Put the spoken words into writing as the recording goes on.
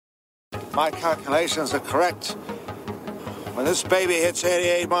my calculations are correct, when this baby hits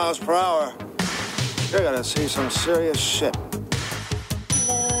 88 miles per hour, you're gonna see some serious shit.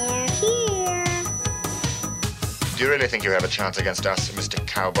 They're here. Do you really think you have a chance against us, Mr.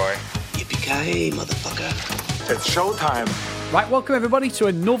 Cowboy? Yippee-ki-yay, motherfucker. It's showtime. Right, welcome everybody to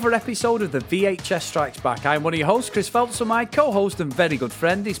another episode of the VHS Strikes Back. I'm one of your hosts, Chris Phelps, and my co-host and very good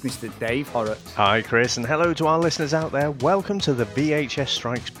friend is Mr. Dave Horrocks. Hi Chris, and hello to our listeners out there. Welcome to the VHS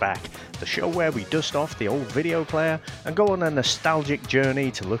Strikes Back, the show where we dust off the old video player and go on a nostalgic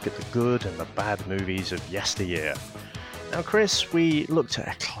journey to look at the good and the bad movies of yesteryear. Now Chris, we looked at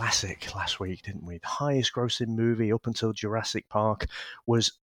a classic last week, didn't we? The highest grossing movie up until Jurassic Park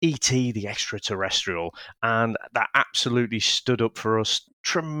was E.T. the Extraterrestrial, and that absolutely stood up for us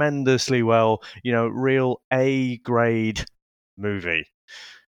tremendously well. You know, real A-grade movie.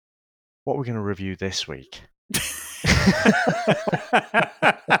 What we're going to review this week?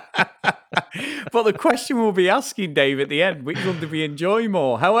 But the question we'll be asking, Dave, at the end, which one did we enjoy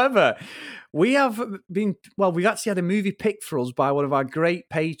more? However, we actually had a movie picked for us by one of our great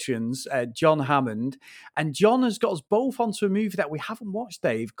patrons, John Hammond. And John has got us both onto a movie that we haven't watched,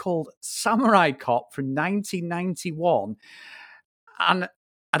 Dave, called Samurai Cop from 1991. And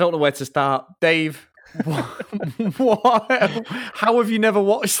I don't know where to start. Dave, how have you never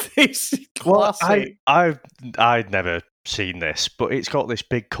watched this classic? Well, I'd never seen this, but it's got this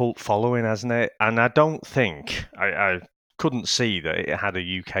big cult following, hasn't it? And I don't think... I couldn't see that it had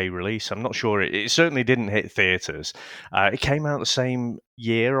a UK release. I'm not sure. It certainly didn't hit theatres. It came out the same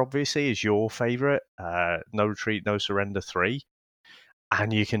year, obviously, as your favourite, No Retreat, No Surrender 3.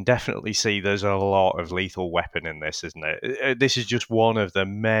 And you can definitely see there's a lot of Lethal Weapon in this, isn't it? This is just one of the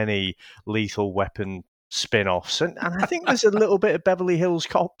many Lethal Weapon spin-offs. And I think there's a little bit of Beverly Hills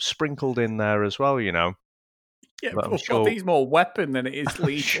Cop sprinkled in there as well, you know. Yeah, but sure, I think it's more weapon than it is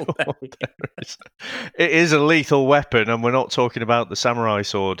lethal. Sure it is a lethal weapon, and we're not talking about the samurai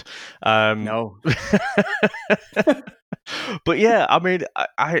sword. No. But yeah, I mean,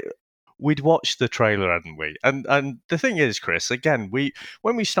 we'd watched the trailer, hadn't we? And the thing is, Chris, again,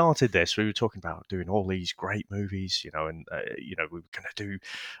 when we started this, we were talking about doing all these great movies, you know, and we were going to do,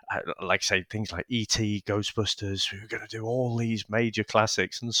 like say, things like E.T., Ghostbusters. We were going to do all these major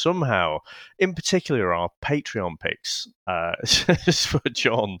classics, and somehow, in particular, our Patreon picks for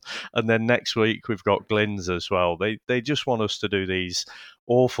John, and then next week we've got Glenn's as well. They just want us to do these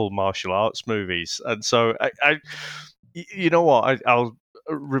awful martial arts movies, and so I you know what, I'll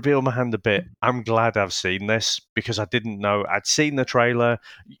reveal my hand a bit. I'm glad I've seen this because I didn't know. I'd seen the trailer.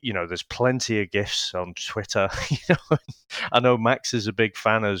 You know, there's plenty of GIFs on Twitter. You know, I know Max is a big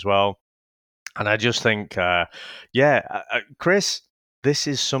fan as well, and I just think, Chris, this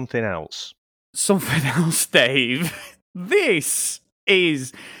is something else. Something else, Dave. This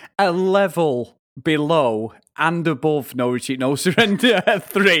is a level below and above No Retreat, No Surrender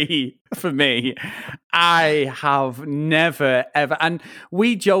 3 for me. I have never, ever, and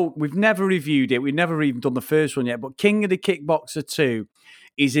we joke, we've never reviewed it, we've never even done the first one yet, but King of the Kickboxer 2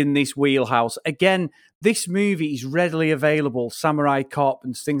 is in this wheelhouse. Again, this movie is readily available, Samurai Cop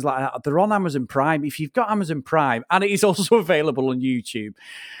and things like that. They're on Amazon Prime. If you've got Amazon Prime, and it is also available on YouTube,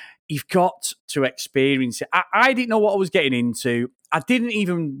 you've got to experience it. I didn't know what I was getting into. I didn't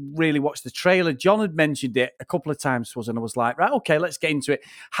even really watch the trailer. John had mentioned it a couple of times to us, and I was like, right, okay, let's get into it.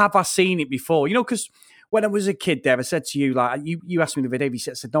 Have I seen it before? You know, because when I was a kid, Dave, I said to you, like, you asked me the video, you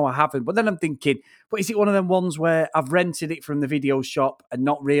said, no, I haven't. But then I'm thinking, but is it one of them ones where I've rented it from the video shop and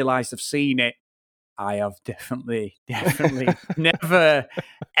not realised I've seen it? I have definitely never,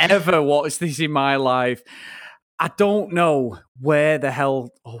 ever watched this in my life. I don't know where the hell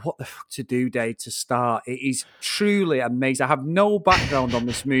or what the fuck to do, Dave, to start. It is truly amazing. I have no background on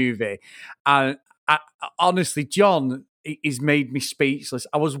this movie. And honestly, John, it has made me speechless.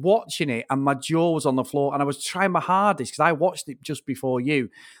 I was watching it and my jaw was on the floor and I was trying my hardest because I watched it just before you,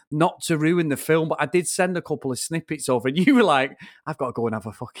 not to ruin the film, but I did send a couple of snippets over and you were like, I've got to go and have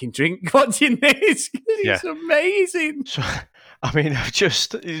a fucking drink watching this. It's amazing. So, I mean,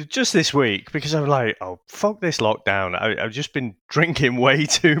 just this week, because I'm like, oh, fuck this lockdown. I've just been drinking way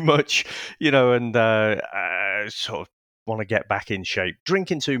too much, you know, and sort of want to get back in shape.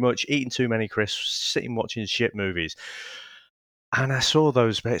 Drinking too much, eating too many crisps, sitting watching shit movies. And I saw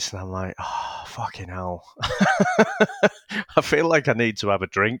those bits and I'm like, oh, fucking hell. I feel like I need to have a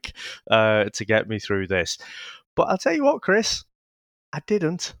drink to get me through this. But I'll tell you what, Chris, I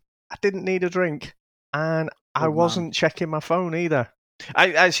didn't need a drink. And I wasn't checking my phone either.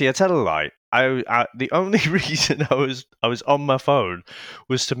 I tell a lie. The only reason I was on my phone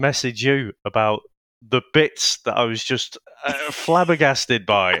was to message you about the bits that I was just flabbergasted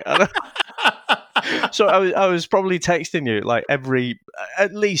by. And So I was probably texting you like every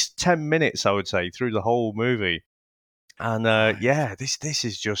at least 10 minutes, I would say, through the whole movie. And yeah, this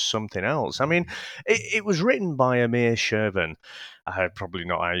is just something else. I mean, it was written by Amir Shervan. Probably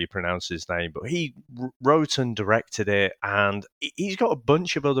not how you pronounce his name, but he wrote and directed it, and he's got a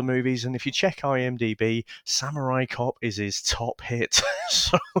bunch of other movies. And if you check IMDb, Samurai Cop is his top hit.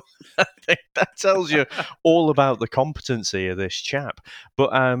 So I think that tells you all about the competency of this chap.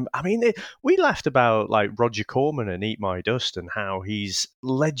 But I mean, we laughed about like Roger Corman and Eat My Dust and how he's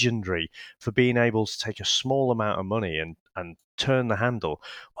legendary for being able to take a small amount of money and turn the handle.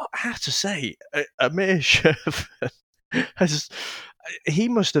 Well, I have to say, Amir Shervan he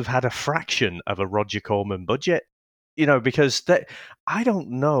must have had a fraction of a Roger Corman budget, because I don't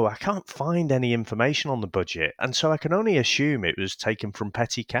know. I can't find any information on the budget, and so I can only assume it was taken from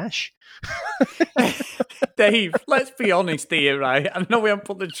petty cash. Dave, let's be honest here, right? I know we haven't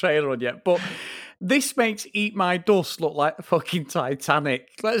put the trailer on yet, but this makes Eat My Dust look like a fucking Titanic.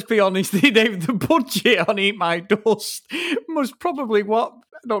 Let's be honest here, Dave. The budget on Eat My Dust was probably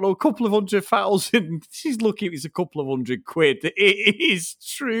I don't know, a couple of 100,000. She's lucky it's a couple of £100. It is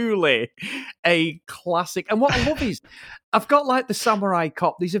truly a classic. And what I love is, I've got like the Samurai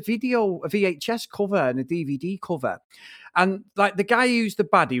Cop. There's a VHS cover and a DVD cover. And like the guy who's the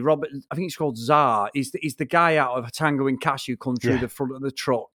baddie, Robert, I think it's called Czar, is the guy out of Tango and Cash who come through the front of the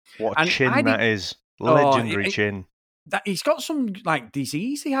truck. What a chin that is. Legendary chin. He's got some like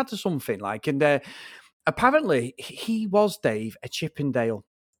disease he had or something like. And apparently he was, Dave, a Chippendale.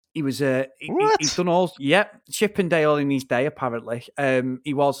 He was he's done all Chippendale in his day. Apparently,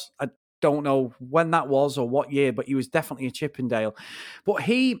 he was. I don't know when that was or what year, but he was definitely a Chippendale. But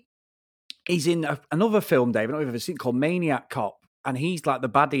he's in another film, Dave. I don't know if you've ever seen it, called Maniac Cop, and he's like the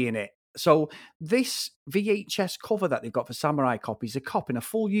baddie in it. So this VHS cover that they've got for Samurai Cop is a cop in a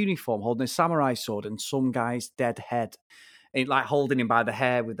full uniform holding a samurai sword and some guy's dead head. And like holding him by the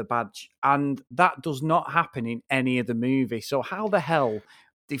hair with the badge. And that does not happen in any of the movies. So how the hell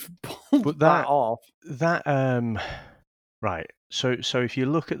they've pulled that off? Right. So if you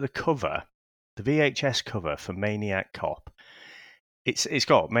look at the cover, the VHS cover for Maniac Cop, it's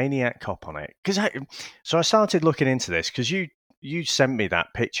got Maniac Cop on it. So I started looking into this because you sent me that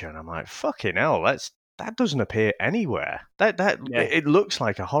picture and I'm like, fucking hell, that doesn't appear anywhere. It looks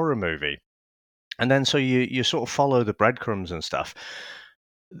like a horror movie. And then so you sort of follow the breadcrumbs and stuff.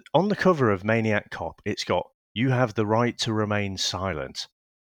 On the cover of Maniac Cop, it's got, "You have the right to remain silent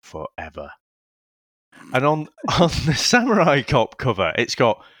forever." And on the Samurai Cop cover, it's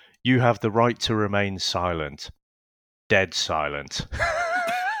got, "You have the right to remain silent, dead silent."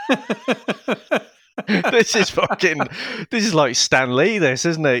 This is like Stan Lee, this,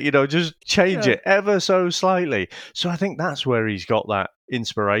 isn't it? Just change it ever so slightly. So I think that's where he's got that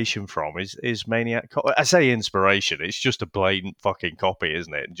inspiration from, is Maniac Cop. I say inspiration, it's just a blatant fucking copy,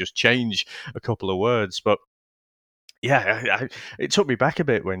 isn't it? And just change a couple of words. But yeah, it took me back a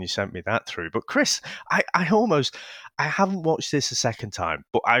bit when you sent me that through. But Chris, I haven't watched this a second time,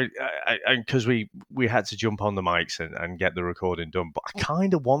 but I because we had to jump on the mics and get the recording done. But I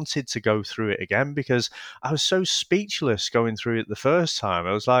kind of wanted to go through it again because I was so speechless going through it the first time.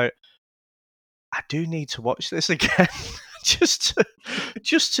 I was like, I do need to watch this again. just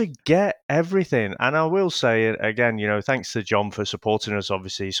to get everything. And I will say it again, thanks to John for supporting us,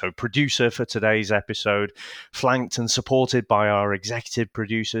 obviously. So producer for today's episode, flanked and supported by our executive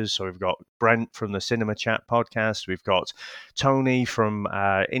producers. So we've got Brent from the Cinema Chat podcast. We've got Tony from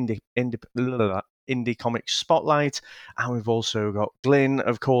Indie Comics Spotlight. And we've also got Glyn,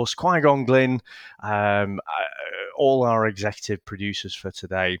 of course, Qui-Gon Glyn, all our executive producers for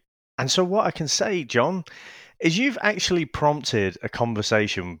today. And so what I can say, John, is you've actually prompted a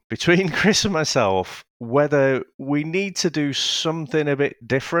conversation between Chris and myself whether we need to do something a bit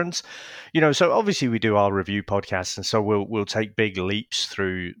different. So obviously we do our review podcast, and so we'll take big leaps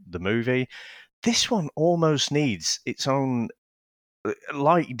through the movie. This one almost needs its own,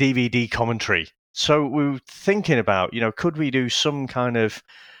 like, DVD commentary. So we were thinking about, could we do some kind of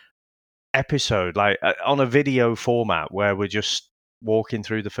episode, like on a video format where we're just walking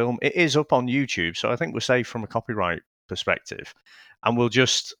through the film. It is up on YouTube, so I think we're safe from a copyright perspective, and we'll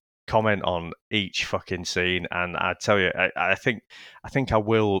just comment on each fucking scene. And I tell you, I think I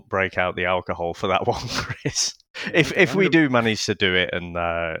will break out the alcohol for that one, Chris, if we do manage to do it. And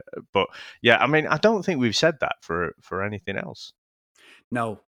but yeah, I mean, I don't think we've said that for anything else.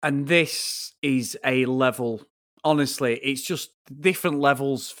 No, and this is a level. Honestly, it's just different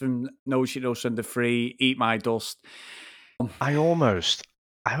levels from No Shit, No Surrender 3, Eat My Dust. I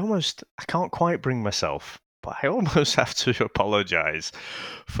can't quite bring myself but I almost have to apologise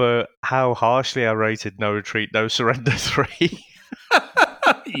for how harshly I rated No Retreat, No Surrender 3.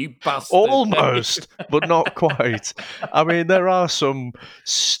 You bastard. Almost, but not quite. I mean, there are some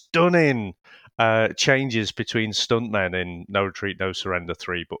stunning changes between stuntmen in No Retreat, No Surrender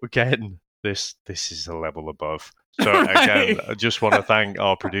 3, but again, this is a level above. So again, I just want to thank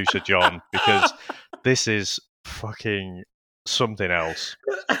our producer John, because this is fucking something else.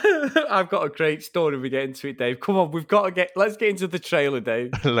 I've got a great story. We get into it, Dave. Come on, let's get into the trailer,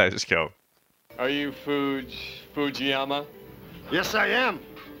 Dave. Let's go. Are you Fujiyama? Yes, I am.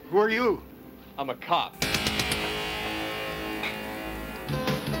 Who are you? I'm a cop.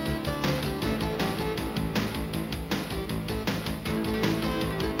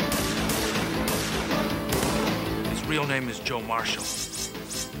 His real name is Joe Marshall.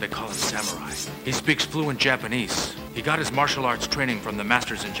 They call him Samurai. He speaks fluent Japanese. He got his martial arts training from the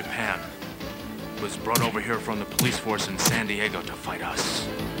masters in Japan. Was brought over here from the police force in San Diego to fight us.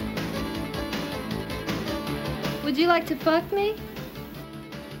 Would you like to fuck me?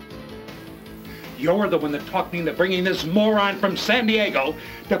 You're the one that talked me into bringing this moron from San Diego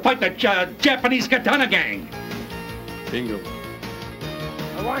to fight the Japanese katana gang. Bingo.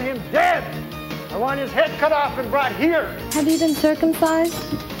 I want him dead. I want his head cut off and brought here. Have you been circumcised?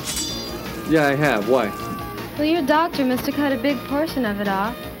 Yeah, I have. Why? Well, your doctor must have cut a big portion of it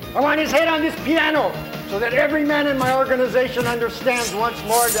off. I want his head on this piano so that every man in my organization understands once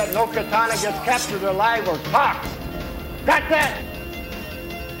more that no katana gets captured alive or talks. Got that?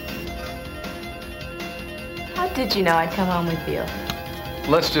 How did you know I'd come home with you?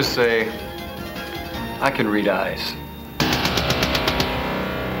 Let's just say I can read eyes.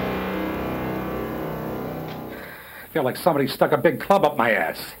 I feel like somebody stuck a big club up my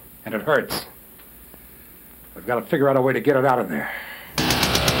ass, and it hurts. I've got to figure out a way to get it out of there.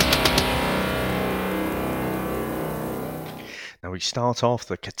 Now we start off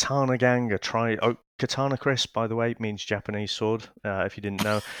the Katana Gang Katana, Chris, by the way, means Japanese sword, if you didn't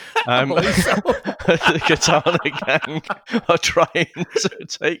know. The Katana Gang are trying to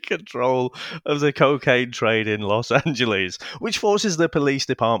take control of the cocaine trade in Los Angeles, which forces the police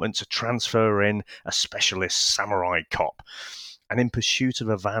department to transfer in a specialist samurai cop. And in pursuit of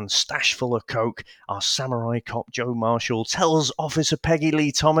a van stashed full of coke, our samurai cop Joe Marshall tells Officer Peggy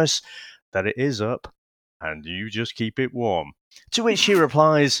Lee Thomas that it is up and you just keep it warm. To which she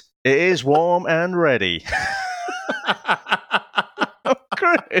replies, "It is warm and ready." Oh,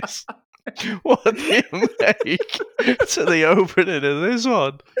 Chris, what do you make to the opening of this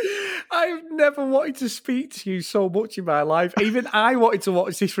one? I've never wanted to speak to you so much in my life. Even I wanted to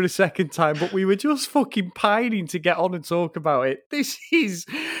watch this for a second time, but we were just fucking pining to get on and talk about it. This is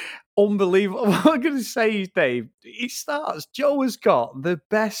unbelievable. What I'm going to say is, Dave, it starts. Joe has got the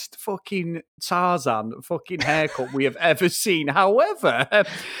best fucking Tarzan fucking haircut we have ever seen. However,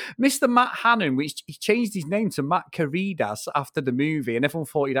 Mr. Matt Hannon, which he changed his name to Matt Caridas after the movie, and everyone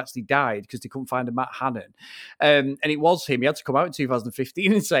thought he'd actually died because they couldn't find a Matt Hannon. And it was him. He had to come out in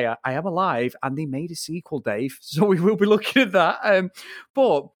 2015 and say, I am alive. And they made a sequel, Dave. So we will be looking at that.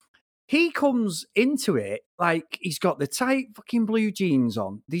 But he comes into it like he's got the tight fucking blue jeans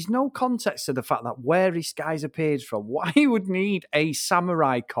on. There's no context to the fact that where this guy's appeared from. Why would need a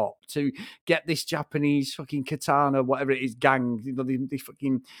samurai cop to get this Japanese fucking katana, whatever it is, gang? You know, the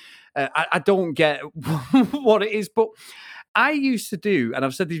fucking. I don't get what it is, but I used to do, and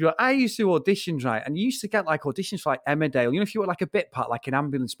I've said this before, I used to do auditions, right? And you used to get like auditions for like Emmerdale. You know, if you were like a bit part, like an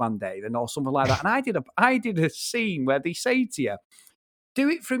ambulance man, Dave, or something like that. And I did a scene where they say to you, do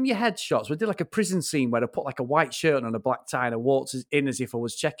it from your headshots. We did like a prison scene where I put like a white shirt on a black tie and I walked in as if I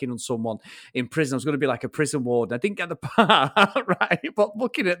was checking on someone in prison. I was going to be like a prison warden. I didn't get the part, right? But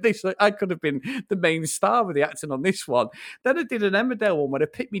looking at this, I could have been the main star with the acting on this one. Then I did an Emmerdale one where I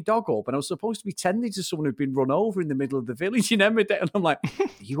picked my dog up and I was supposed to be tending to someone who'd been run over in the middle of the village in Emmerdale. And I'm like, are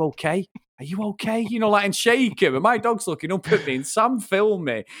you okay? Are you okay? You know, like, and shake him. And my dog's looking up at me and Sam filmed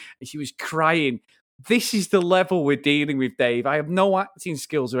me and she was crying. This is the level we're dealing with, Dave. I have no acting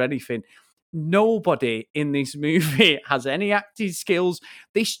skills or anything. Nobody in this movie has any acting skills.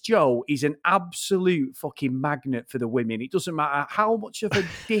 This Joe is an absolute fucking magnet for the women. It doesn't matter how much of a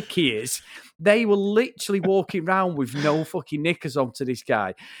dick he is. They were literally walking around with no fucking knickers on to this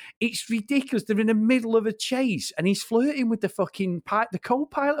guy. It's ridiculous. They're in the middle of a chase and he's flirting with the fucking the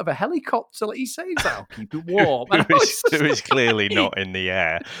co-pilot of a helicopter. Like he says, I'll keep it warm. Who is clearly not in the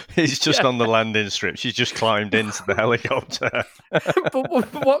air. He's just on the landing strip. She's just climbed into the helicopter.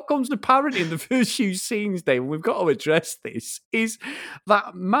 But what comes apparent in the first few scenes, Dave, we've got to address this, is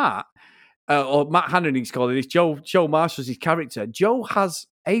that Matt or Matt Hannon, he's called it. Joe Marshall's his character. Joe has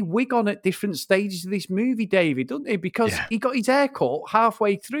a wig on at different stages of this movie, David, doesn't he? Because he got his hair cut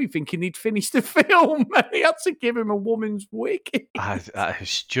halfway through, thinking he'd finished the film, and he had to give him a woman's wig.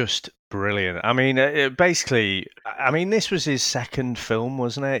 It's just brilliant. I mean, basically, I mean, this was his second film,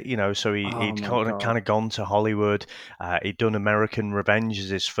 wasn't it? You know, so he'd kind of gone to Hollywood. He'd done American Revenge as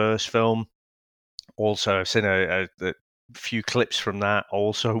his first film. Also, I've seen a few clips from that,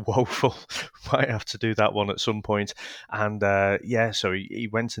 also woeful. Might have to do that one at some point. And so he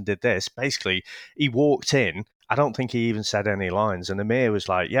went and did this. Basically, he walked in. I don't think he even said any lines. And Amir was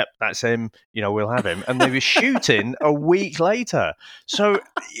like, yep, that's him. You know, we'll have him. And they were shooting a week later. So,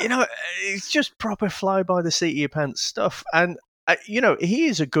 you know, it's just proper fly by the seat of your pants stuff. And, you know, he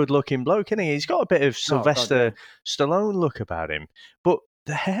is a good looking bloke, isn't he? He's got a bit of Sylvester Stallone look about him. But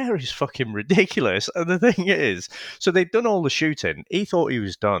the hair is fucking ridiculous. And the thing is, so they'd done all the shooting. He thought he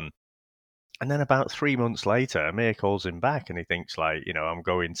was done. And then about 3 months later, Amir calls him back and he thinks, like, you know, I'm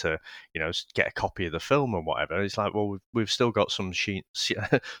going to, you know, get a copy of the film or whatever. And he's like, well, we've still got some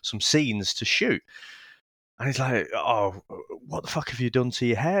scenes to shoot. And he's like, oh, what the fuck have you done to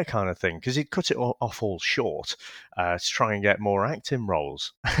your hair, kind of thing? Because he'd cut it off all short to try and get more acting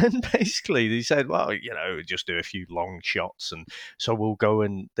roles. And basically he said, well, you know, just do a few long shots. And so we'll go,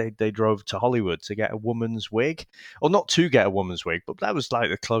 and they drove to Hollywood to get a woman's wig. Or not to get a woman's wig, but that was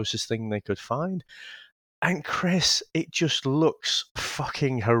like the closest thing they could find. And Chris, it just looks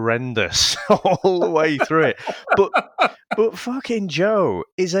fucking horrendous all the way through it. But fucking Joe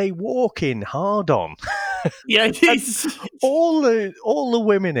is a walking hard-on. Yeah, he's all the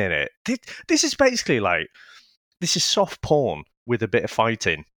women in it. This is basically like, this is soft porn with a bit of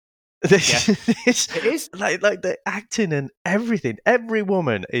fighting. This it is like the acting and everything. Every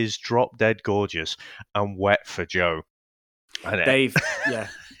woman is drop dead gorgeous and wet for Joe. Dave, yeah.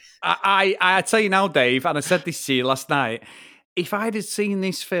 I tell you now, Dave, and I said this to you last night, if I'd have seen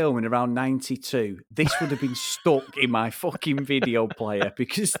this film in around 92, this would have been stuck in my fucking video player,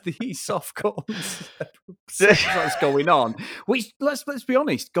 because these soft cuts that's going on, which, let's be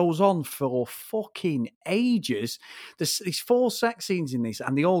honest, goes on for fucking ages. There's 4 sex scenes in this,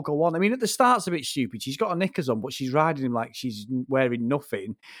 and they all go on. I mean, at the start's a bit stupid. She's got her knickers on, but she's riding him like she's wearing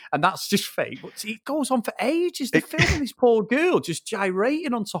nothing, and that's just fake. But it goes on for ages. They're filming this poor girl just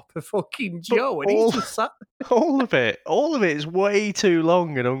gyrating on top of fucking Joe, and he's just sat... all of it is way too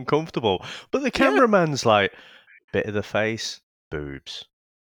long and uncomfortable. But the cameraman's like, bit of the face, boobs,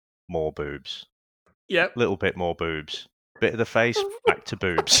 more boobs. Yep. Little bit more boobs. Bit of the face, back to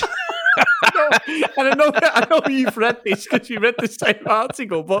boobs. And I know you've read this because you read the same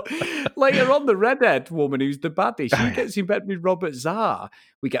article, but later on, the redhead woman who's the baddie, she gets in bed with Robert Zarr.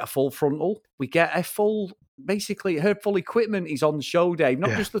 We get a full frontal. We get a full, basically, her full equipment is on show, Dave,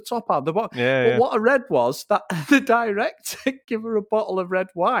 not just the top half. But what I read was that the director gave her a bottle of red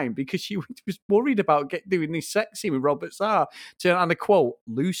wine because she was worried about doing this sex scene with Robert Zarr to, and I quote,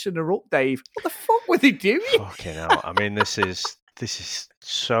 loosen her up, Dave. What the fuck were they doing? Fucking hell. I mean, this is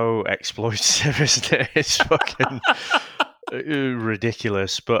so exploitative, isn't it? It's fucking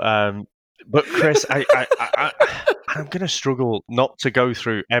ridiculous. But Chris, I'm going to struggle not to go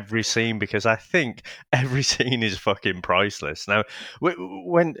through every scene because I think every scene is fucking priceless. Now,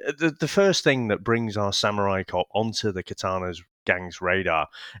 when the first thing that brings our samurai cop onto the Katana's gang's radar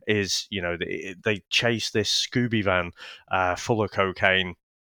is, you know, they chase this Scooby van full of cocaine.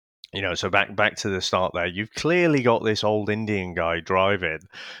 You know, so back to the start there. You've clearly got this old Indian guy driving.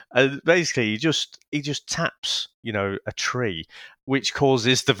 Basically, he just taps, you know, a tree, which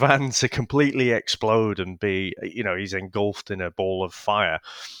causes the van to completely explode and be, you know, he's engulfed in a ball of fire.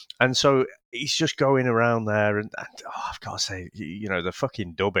 And so he's just going around there, and I've got to say, you know, the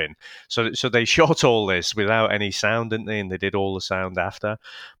fucking dubbing. So they shot all this without any sound, didn't they? And they did all the sound after.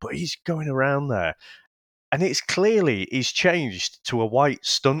 But he's going around there. And it's clearly he's changed to a white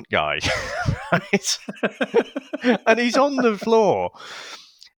stunt guy, right? And he's on the floor.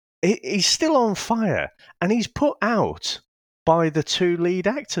 He's still on fire, and he's put out by the 2 lead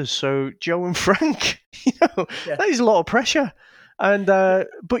actors, so Joe and Frank. You know, that is a lot of pressure. And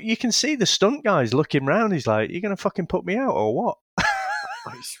but you can see the stunt guys looking around. He's like, "You're gonna fucking put me out or what?"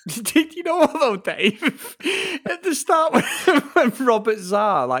 Did you know what though, Dave? At the start, when Robert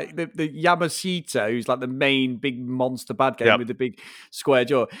Zarr, like the Yamashita, who's like the main big monster bad guy with the big square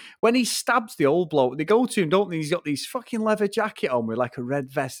jaw, when he stabs the old bloke, they go to him, don't they? He's got this fucking leather jacket on with like a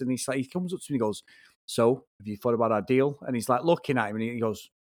red vest, and he's like, he comes up to me and he goes, "So, have you thought about our deal?" And he's like looking at him, and he goes,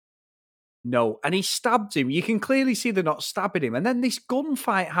 No. And he stabbed him. You can clearly see they're not stabbing him. And then this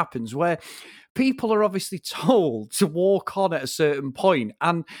gunfight happens where people are obviously told to walk on at a certain point,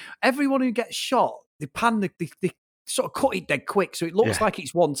 and everyone who gets shot, they sort of cut it dead quick, so it looks like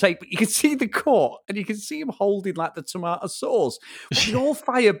it's one take, but you can see the cut, and you can see him holding like the tomato sauce. But they all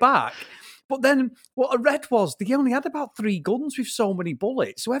fire back. But then what I read was they only had about 3 guns with so many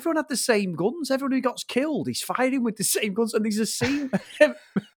bullets. So everyone had the same guns. Everyone who got killed is firing with the same guns. And there's a scene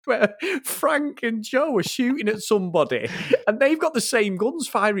where Frank and Joe are shooting at somebody and they've got the same guns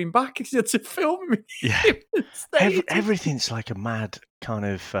firing back to film. Yeah. Everything's like a mad kind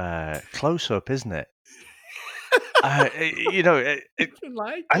of close-up, isn't it? You know,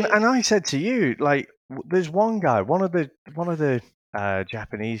 and I said to you, like, there's one guy, one of the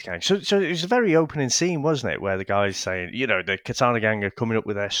Japanese gang. So it was a very opening scene, wasn't it? Where the guy's saying, you know, the Katana gang are coming up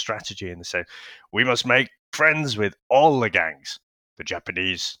with their strategy and they say, we must make friends with all the gangs. The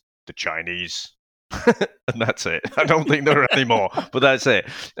Japanese, the Chinese, and that's it. I don't think there are any more, but that's it.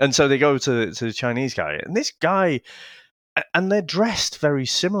 And so they go to the Chinese guy. And this guy, and they're dressed very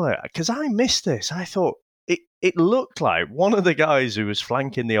similar. Because I missed this. I thought it looked like one of the guys who was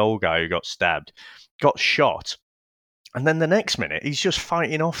flanking the old guy who got stabbed, got shot. And then the next minute, he's just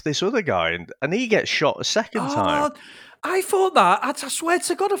fighting off this other guy, and he gets shot a second time. I thought that. I swear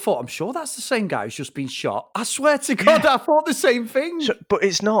to God, I'm sure that's the same guy who's just been shot. I swear to God, I thought the same thing. But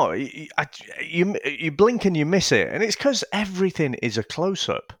it's not. You blink and you miss it. And it's because everything is a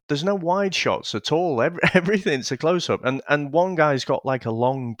close-up. There's no wide shots at all. Everything's a close-up. And one guy's got like a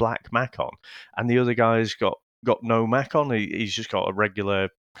long black Mac on, and the other guy's got no Mac on. He's just got a regular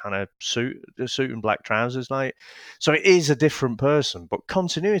kind of suit and black trousers, like. So it is a different person, but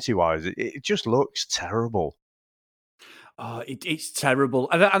continuity wise it just looks terrible. It's terrible,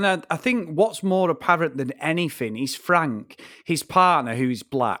 and I think what's more apparent than anything is Frank, his partner, who's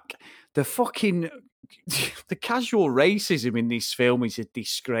black. The casual racism in this film is a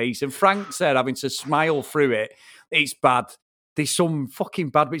disgrace, and Frank's there having to smile through it. It's bad. There's some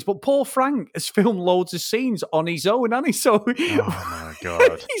fucking bad bits, but poor Frank has filmed loads of scenes on his own, hasn't he? So, oh my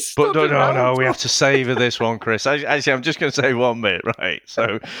God! But no, we have to savour this one, Chris. Actually, I'm just going to say one bit, right?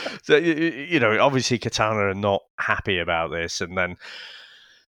 So you know, obviously Katana are not happy about this, and then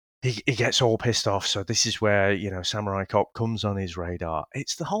he gets all pissed off. So this is where, you know, Samurai Cop comes on his radar.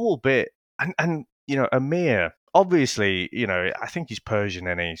 It's the whole bit, and you know, Amir, obviously, you know, I think he's Persian,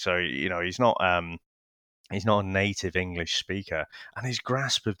 isn't he? So, you know, he's not a native English speaker, and his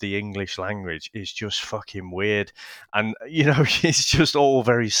grasp of the English language is just fucking weird. And, you know, it's just all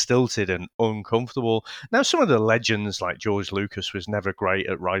very stilted and uncomfortable. Now, some of the legends, like George Lucas, was never great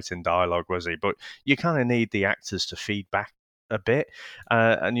at writing dialogue, was he? But you kind of need the actors to feed back a bit.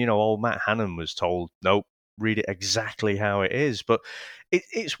 And, you know, old Matt Hannon was told, nope, read it exactly how it is. But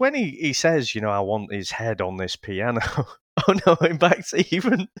it's when he says, you know, I want his head on this piano. Oh no, in fact,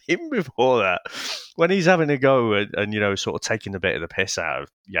 even before that, when he's having a go and you know, sort of taking a bit of the piss out of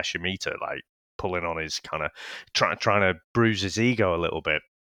Yashimita, like pulling on his kind of, trying to bruise his ego a little bit,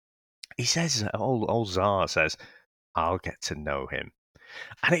 he says, old Tsar says, I'll get to know him.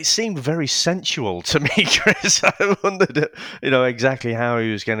 And it seemed very sensual to me, Chris. I wondered, you know, exactly how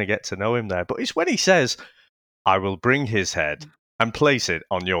he was going to get to know him there. But it's when he says, I will bring his head and place it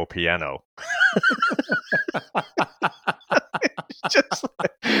on your piano. Just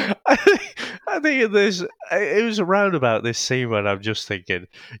like, I think it was around about this scene when I'm just thinking,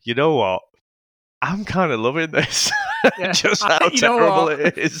 you know what? I'm kind of loving this. Yeah. Just how terrible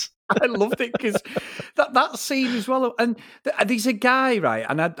it is. I loved it because that scene as well. And there's a guy, right?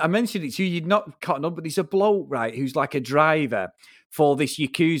 And I mentioned it to you, you'd not caught up, but there's a bloke, right, who's like a driver for this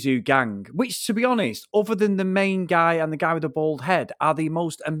Yakuza gang, which, to be honest, other than the main guy and the guy with the bald head, are the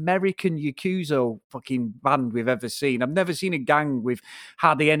most American Yakuza fucking band we've ever seen. I've never seen a gang with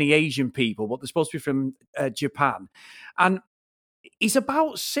hardly any Asian people, but they're supposed to be from Japan. And he's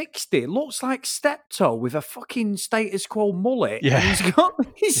about 60, looks like Steptoe with a fucking status quo mullet. Yeah. And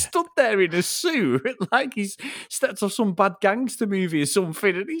he's stood there in a suit like he's stepped off some bad gangster movie or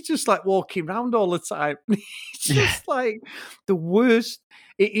something, and he's just like walking around all the time. It's just like the worst.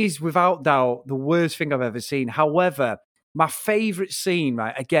 It is without doubt the worst thing I've ever seen. However, my favourite scene,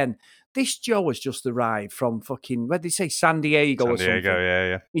 right, again, this Joe has just arrived from fucking, where did they say, San Diego or something? San Diego,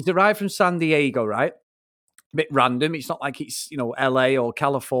 yeah. He's arrived from San Diego, right? A bit random. It's not like it's, you know, LA or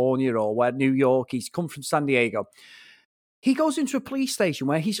California or where New York. He's come from San Diego. He goes into a police station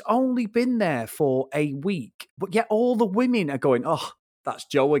where he's only been there for a week, but yet all the women are going, oh, that's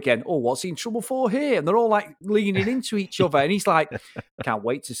Joe again. Oh, what's he in trouble for here? And they're all like leaning into each other. And he's like, can't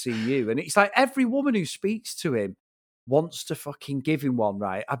wait to see you. And it's like every woman who speaks to him wants to fucking give him one,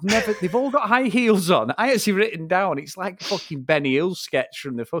 right? They've all got high heels on. I actually written down, it's like a fucking Benny Hill sketch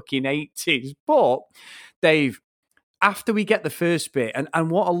from the fucking 80s. But, Dave, after we get the first bit,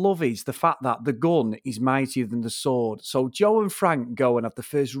 and what I love is the fact that the gun is mightier than the sword. So Joe and Frank go and have the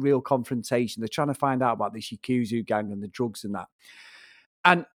first real confrontation. They're trying to find out about this Yakuza gang and the drugs and that.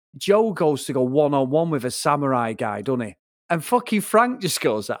 And Joe goes to go one-on-one with a samurai guy, doesn't he? And fucking Frank just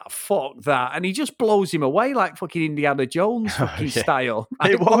goes, fuck that. And he just blows him away like fucking Indiana Jones fucking style.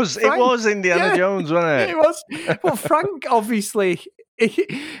 It was Indiana Jones, wasn't it? It was. But Frank, obviously,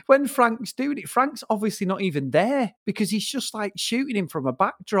 when Frank's doing it, Frank's obviously not even there because he's just like shooting him from a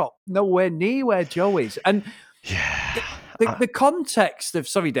backdrop, nowhere near where Joe is. And the context of,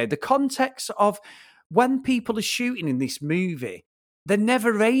 sorry, Dave, the context of when people are shooting in this movie, they're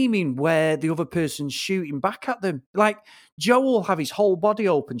never aiming where the other person's shooting back at them. Like, Joe will have his whole body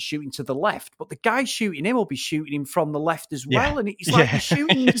open shooting to the left, but the guy shooting him will be shooting him from the left as well. And it's like he's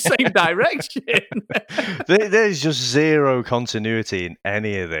shooting in the same direction. There's just zero continuity in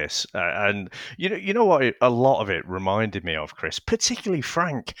any of this. And you know what a lot of it reminded me of, Chris, particularly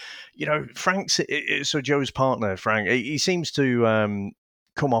Frank. You know, Frank's, so Joe's partner, Frank, he seems to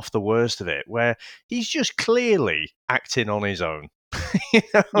come off the worst of it, where he's just clearly acting on his own. You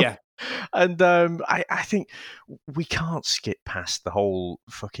know? Yeah. And I think we can't skip past the whole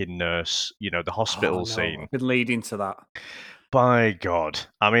fucking nurse, the hospital scene. Been leading to that. By God.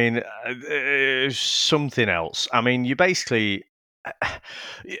 I mean, something else. I mean, you basically...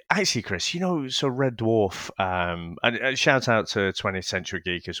 Actually, Chris, so Red Dwarf, and shout out to 20th Century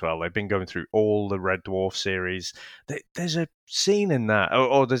Geek as well. They've been going through all the Red Dwarf series. There's a scene in that,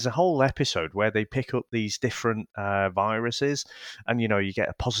 or there's a whole episode where they pick up these different viruses, and you get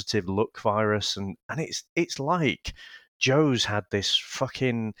a positive look virus, and it's like Joe's had this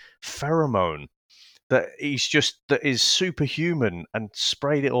fucking pheromone that is superhuman and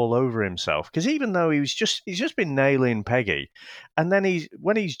sprayed it all over himself. Because even though he's just been nailing Peggy, and then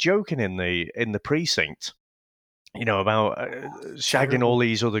when he's joking in the precinct, about shagging all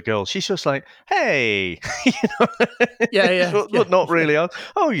these other girls, she's just like, "Hey," but not really.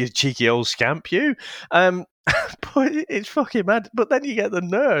 Oh, you cheeky old scamp, you. But it's fucking mad. But then you get the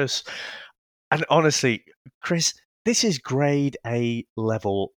nurse, and honestly, Chris, this is grade A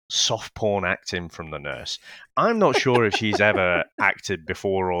level soft porn acting from the nurse. I'm not sure if she's ever acted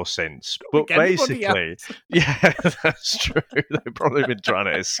before or since, but basically, yeah, that's true. They've probably been trying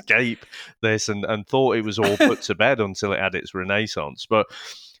to escape this and thought it was all put to bed until it had its renaissance. But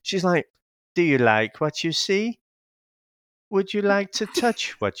she's like, "Do you like what you see? Would you like to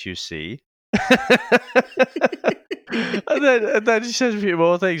touch what you see?" and then she says a few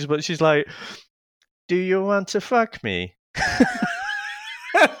more things, but she's like, "Do you want to fuck me?"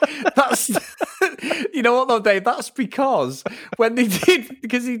 That's, you know what though, Dave? That's because when he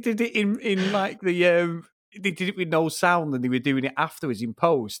did it in like the they did it with no sound and they were doing it afterwards in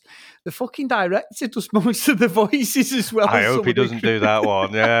post. The fucking director does most of the voices as well. I hope he doesn't do that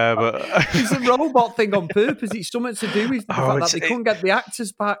one. Yeah, but it's a robot thing on purpose. It's something to do with the fact that they couldn't get the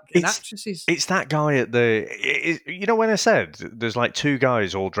actors back and actresses. It's that guy at when I said there's like two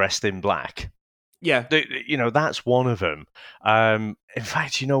guys all dressed in black. Yeah. That's one of them. In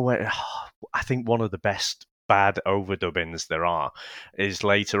fact, I think one of the best bad overdubbings there are is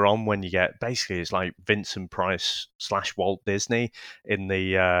later on when you get, basically it's like Vincent Price / Walt Disney in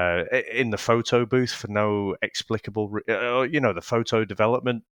the photo booth for no explicable, the photo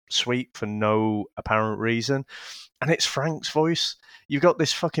development suite for no apparent reason. And it's Frank's voice. You've got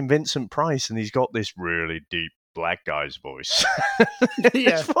this fucking Vincent Price and he's got this really deep black guy's voice.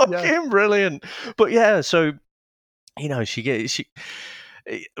 It's fucking brilliant. But yeah, so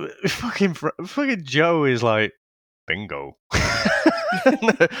fucking Joe is like, bingo.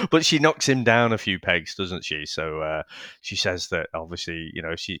 But she knocks him down a few pegs, doesn't she? So she says that obviously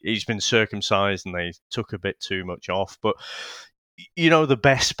he's been circumcised and they took a bit too much off. But the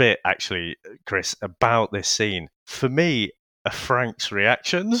best bit actually, Chris, about this scene for me are Frank's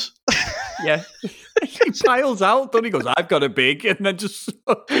reactions. Yeah. He piles out, then he goes, "I've got a big," and then just...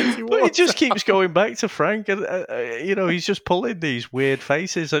 But he just keeps going back to Frank, and, he's just pulling these weird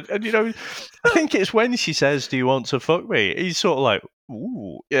faces. And I think it's when she says, "Do you want to fuck me?" He's sort of like,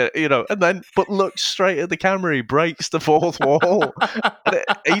 "Ooh," yeah, and then, but looks straight at the camera, he breaks the fourth wall. And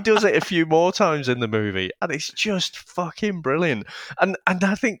he does it a few more times in the movie, and it's just fucking brilliant. And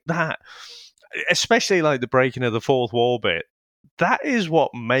I think that, especially like the breaking of the fourth wall bit, that is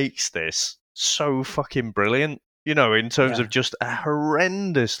what makes this so fucking brilliant, in terms of just a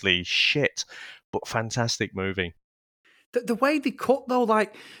horrendously shit but fantastic movie. The way they cut, though,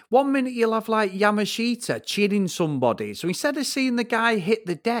 like, 1 minute you'll have, like, Yamashita chinning somebody. So instead of seeing the guy hit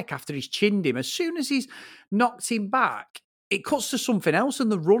the deck after he's chinned him, as soon as he's knocked him back, it cuts to something else and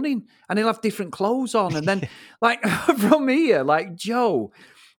they're running and he'll have different clothes on. And then, like, from here, like, Joe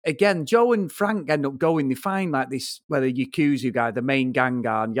and Frank end up going, they find, like, this, where the Yakuza guy, the main gang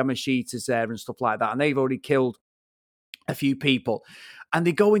guy, and Yamashita's there and stuff like that. And they've already killed a few people. And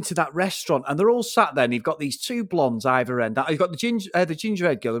they go into that restaurant and they're all sat there and you've got these two blondes either end. You've got the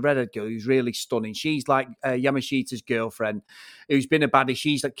gingerhead girl, the redhead girl, who's really stunning. She's like Yamashita's girlfriend who's been a baddie.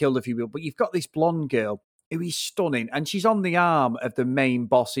 She's like killed a few people. But you've got this blonde girl who is stunning. And she's on the arm of the main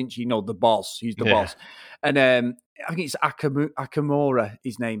boss, isn't she? You know, the boss. He's the boss. And I think it's Akamura,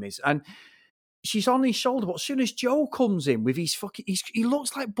 his name is. And she's on his shoulder, but as soon as Joe comes in with his he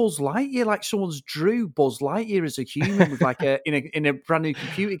looks like Buzz Lightyear, like someone's drew Buzz Lightyear as a human with like in a brand new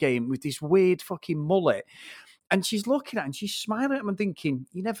computer game with this weird fucking mullet. And she's looking at him, she's smiling at him and thinking,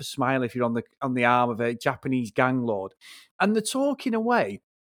 you never smile if you're on the arm of a Japanese gang lord. And they're talking away.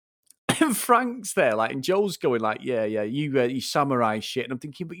 And Frank's there, like, and Joe's going like, yeah, you samurai shit. And I'm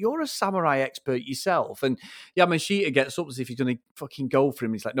thinking, but you're a samurai expert yourself. And Yamashita gets up as if he's going to fucking go for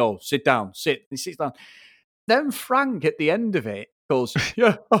him. He's like, no, sit down, sit. And he sits down. Then Frank, at the end of it, goes,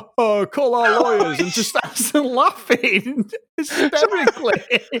 yeah, call our lawyers, and just starts laughing hysterically.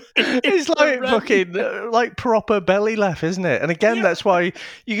 It's like fucking like proper belly laugh, isn't it? And again, that's why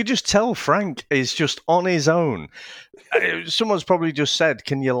you could just tell Frank is just on his own. Someone's probably just said,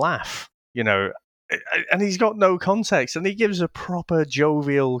 "Can you laugh?" You know, and he's got no context, and he gives a proper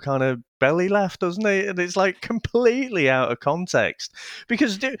jovial kind of belly laugh, doesn't he? And it's like completely out of context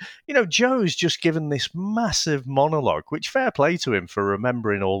because, you know, Joe's just given this massive monologue, which fair play to him for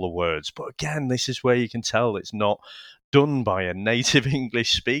remembering all the words. But again, this is where you can tell it's not done by a native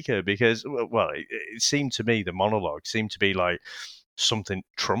English speaker because, well, it seemed to me, the monologue seemed to be like something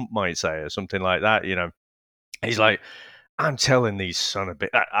Trump might say or something like that, you know. He's like, I'm telling these son of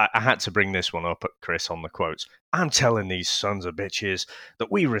bitches, I had to bring this one up, Chris, on the quotes. I'm telling these sons of bitches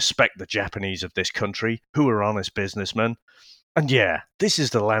that we respect the Japanese of this country who are honest businessmen. And yeah, this is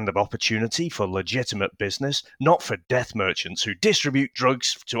the land of opportunity for legitimate business, not for death merchants who distribute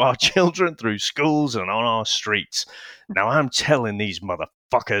drugs to our children through schools and on our streets. Now I'm telling these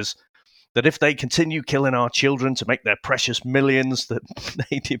motherfuckers that if they continue killing our children to make their precious millions that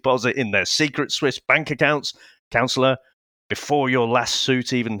they deposit in their secret Swiss bank accounts, counsellor, before your last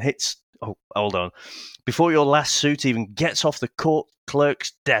suit even hits... Oh, hold on. Before your last suit even gets off the court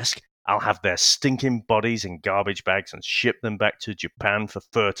clerk's desk, I'll have their stinking bodies in garbage bags and ship them back to Japan for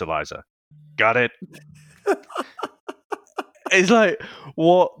fertilizer. Got it? It's like,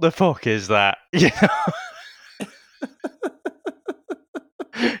 what the fuck is that? You know?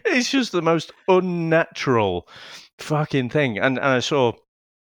 It's just the most unnatural fucking thing. And I saw,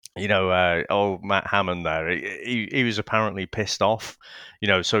 you know, old Matt Hammond there. He was apparently pissed off, you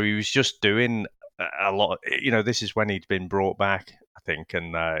know, so he was just doing a lot. You know, this is when he'd been brought back, I think,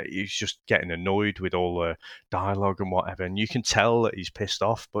 and he was just getting annoyed with all the dialogue and whatever. And you can tell that he's pissed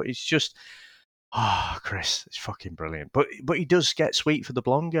off, but it's just, Chris, it's fucking brilliant. But he does get sweet for the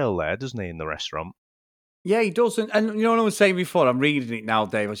blonde girl there, doesn't he, in the restaurant? Yeah, he does. And you know what I was saying before? I'm reading it now,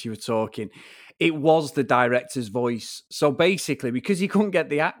 Dave, as you were talking. It was the director's voice. So basically, because he couldn't get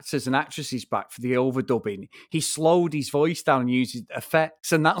the actors and actresses back for the overdubbing, he slowed his voice down and used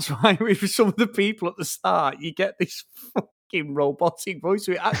effects. And that's why with some of the people at the start, you get this fucking robotic voice.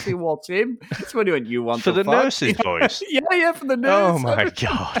 So it actually was him. It's when he went, you want for the nurse's voice? Yeah, for the nurse. Oh, my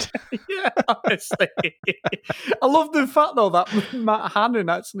God. Yeah, honestly. I love the fact, though, that Matt Hannon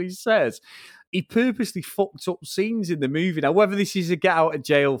actually says he purposely fucked up scenes in the movie. Now, whether this is a get out of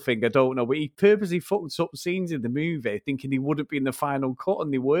jail thing, I don't know, but he purposely fucked up scenes in the movie thinking he wouldn't be in the final cut,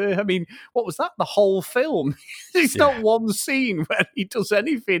 and they were. I mean, what was that? The whole film? It's not one scene where he does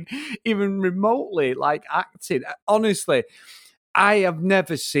anything even remotely like acting. Honestly, I've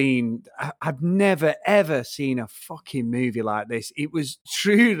never ever seen a fucking movie like this. It was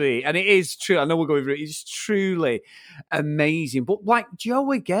truly, and it is true, I know we're going through it, it's truly amazing. But like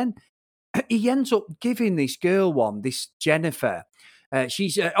Joe again, he ends up giving this girl one, this Jennifer. It's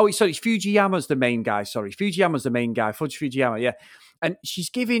Fujiyama's the main guy. Sorry, Fujiyama's the main guy. Fudge Fujiyama, yeah. And she's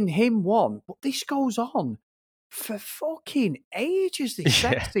giving him one, but this goes on for fucking ages, this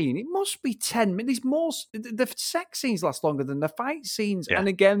sex scene. It must be 10 minutes. The sex scenes last longer than the fight scenes. Yeah. And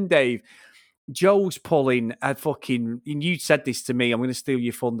again, Dave, Joe's pulling a fucking, and you said this to me, I'm going to steal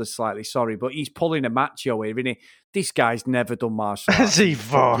your thunder slightly, sorry, but he's pulling a macho here, isn't he? This guy's never done martial arts. Has he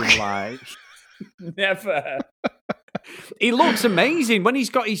fuck? Like, never. He looks amazing when he's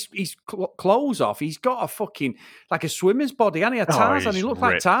got his clothes off. He's got a fucking like a swimmer's body, and he a Tarzan. He looks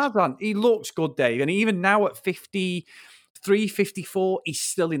like Tarzan. He looks good, Dave. And even now at 53, 54, he's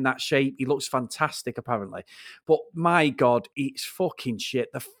still in that shape. He looks fantastic, apparently. But my God, it's fucking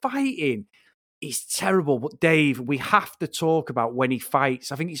shit. The fighting is terrible. But Dave, we have to talk about when he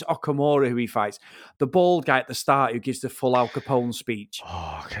fights. I think it's Okamura who he fights. The bald guy at the start who gives the full Al Capone speech.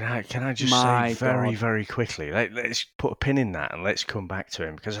 Oh, can I just say very, very quickly? Let's put a pin in that and let's come back to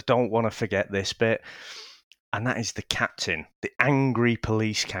him because I don't want to forget this bit. And that is the captain, the angry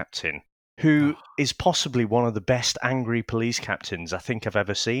police captain, who is possibly one of the best angry police captains I think I've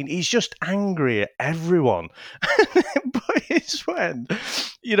ever seen. He's just angry at everyone. But it's when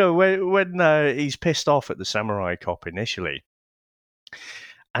he's pissed off at the samurai cop initially,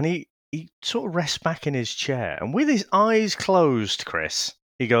 and he sort of rests back in his chair, and with his eyes closed, Chris,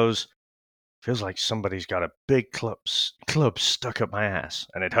 he goes, "Feels like somebody's got a big club stuck up my ass,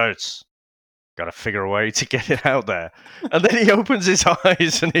 and it hurts. Got to figure a way to get it out there." And then he opens his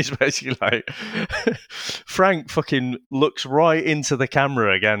eyes and he's basically like, Frank fucking looks right into the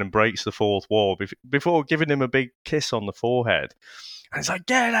camera again and breaks the fourth wall before giving him a big kiss on the forehead. And it's like,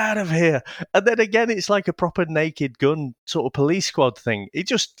 get out of here. And then again, it's like a proper Naked Gun sort of police squad thing. He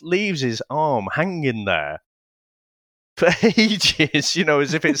just leaves his arm hanging there for ages,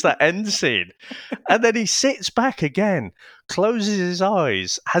 as if it's that end scene. And then he sits back again, closes his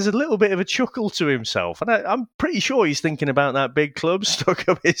eyes, has a little bit of a chuckle to himself. And I'm pretty sure he's thinking about that big club stuck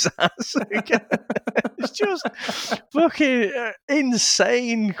up his ass again. It's just fucking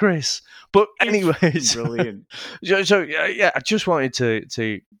insane, Chris. But anyways, brilliant. So I just wanted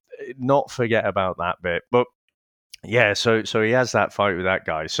to not forget about that bit. But yeah, so he has that fight with that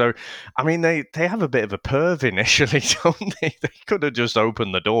guy. So, I mean, they have a bit of a perv initially, don't they? They could have just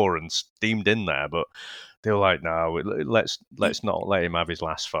opened the door and steamed in there, but they were like, no, let's not let him have his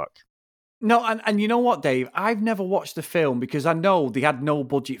last fuck. No, and you know what, Dave? I've never watched the film because I know they had no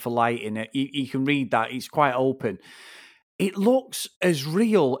budget for lighting it. You can read that. It's quite open. It looks as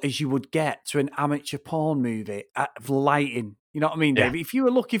real as you would get to an amateur porn movie of lighting. You know what I mean, Dave? Yeah. If you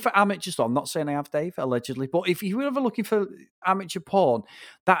were looking for amateur stuff, I'm not saying I have, Dave, allegedly, but if you were ever looking for amateur porn,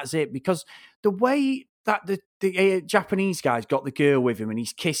 that's it. Because the way that the Japanese guy's got the girl with him and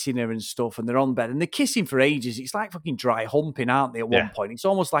he's kissing her and stuff and they're on bed and they're kissing for ages. It's like fucking dry humping, aren't they, at one point? It's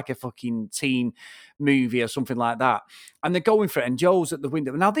almost like a fucking teen movie or something like that. And they're going for it and Joe's at the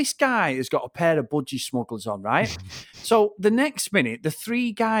window. Now, this guy has got a pair of budgie smugglers on, right? So the next minute, the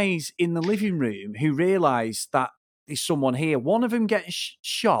three guys in the living room who realise that there's someone here, one of them gets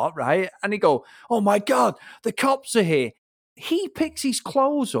shot, right? And they go, oh my God, the cops are here. He picks his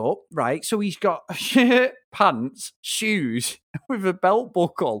clothes up, right? So he's got a shirt, pants, shoes with a belt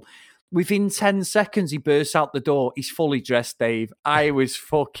buckle. Within 10 seconds, he bursts out the door. He's fully dressed, Dave. I was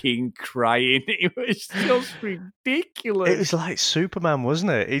fucking crying. It was just ridiculous. It was like Superman,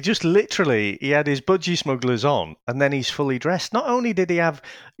 wasn't it? He just literally, he had his budgie smugglers on and then he's fully dressed. Not only did he have,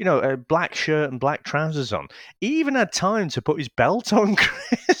 a black shirt and black trousers on, he even had time to put his belt on,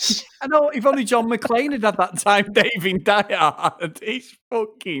 Chris. I know, if only John McClane had that time, Dave, in Die Hard. He's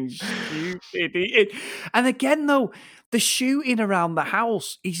fucking stupid. And again, though, the shooting around the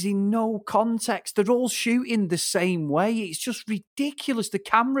house is in no context. They're all shooting the same way. It's just ridiculous. The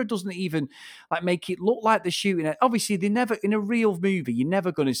camera doesn't even make it look like they're shooting. Obviously, they never, in a real movie, you're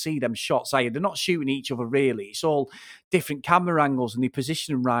never going to see them shots, are you? They're not shooting each other, really. It's all different camera angles and they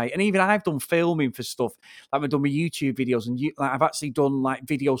position them right. And even I've done filming for stuff, like I've done my YouTube videos and I've actually done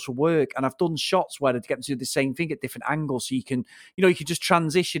videos for work and I've done shots where they get to do the same thing at different angles. So you can just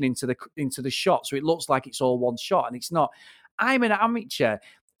transition into the shot. So it looks like it's all one shot and it's not. I'm an amateur,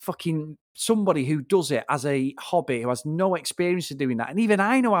 fucking somebody who does it as a hobby, who has no experience of doing that. And even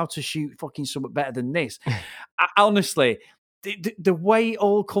I know how to shoot fucking something better than this. Honestly, the way it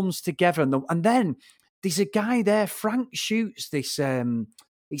all comes together. And then there's a guy there, Frank shoots this,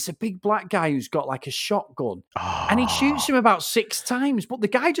 he's a big black guy who's got a shotgun. Oh. And he shoots him about 6 times, but the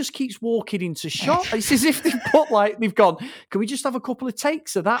guy just keeps walking into shot. It's as if they've gone, can we just have a couple of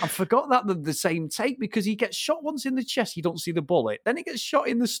takes of that? I forgot that the same take because he gets shot once in the chest, you don't see the bullet. Then he gets shot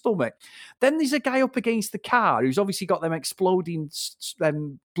in the stomach. Then there's a guy up against the car who's obviously got them exploding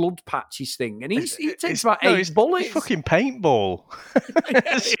blood patches thing. And he takes about 8 bullets. It's fucking paintball.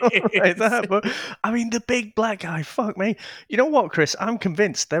 It's like that. But I mean, the big black guy, fuck me. You know what, Chris? I'm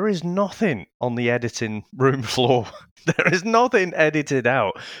convinced there is nothing on the editing room floor. There is nothing edited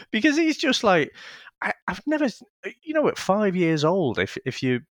out because he's just like, I've never, at 5 years old, if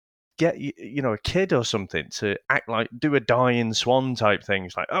you get, a kid or something to act like, do a dying swan type thing,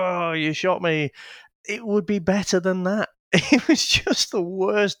 it's like, oh, you shot me. it would be better than that. It was just the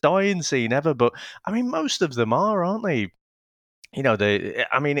worst dying scene ever. But I mean, most of them are, aren't they? You know,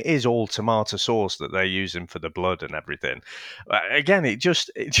 it is all tomato sauce that they're using for the blood and everything. Again, it just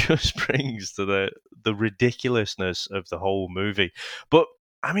brings to the ridiculousness of the whole movie. But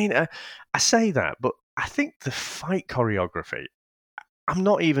I mean, I say that, but I think the fight choreography, I'm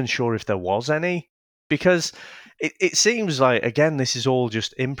not even sure if there was any, because it seems like, again, this is all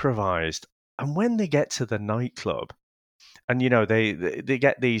just improvised. And when they get to the nightclub, and you know they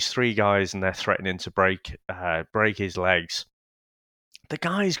get these three guys and they're threatening to break his legs. The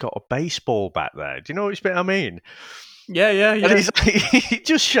guy's got a baseball bat there. Do you know what I mean? Yeah. And he's like, he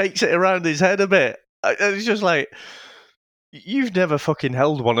just shakes it around his head a bit. And it's just like, you've never fucking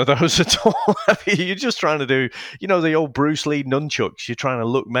held one of those at all, have you? You're just trying to do, you know, the old Bruce Lee nunchucks. You're trying to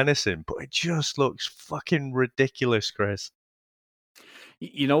look menacing, but it just looks fucking ridiculous, Chris.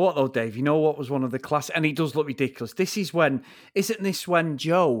 You know what, though, Dave? You know what was one of the class... And it does look ridiculous. Isn't this when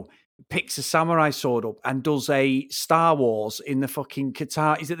Joe picks a samurai sword up and does a Star Wars in the fucking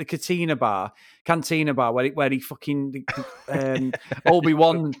is it the Cantina bar where he fucking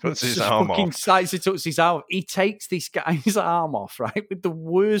Obi-Wan puts his arm fucking off. sights it his arm. He takes this guy's arm off, right, with the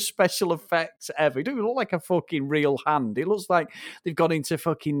worst special effects ever. It doesn't look like a fucking real hand. It looks like they've gone into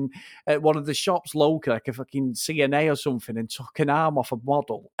fucking one of the shops local, like a fucking CNA or something, and took an arm off a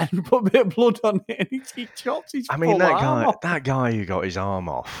model and put a bit of blood on it, and he chops his full arm off. That guy who got his arm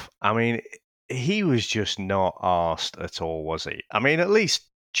off, I mean, he was just not arsed at all, was he? I mean, at least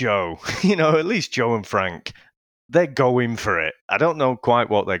Joe, at least Joe and Frank, they're going for it. I don't know quite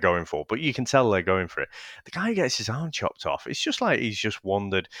what they're going for, but you can tell they're going for it. The guy gets his arm chopped off. It's just like he's just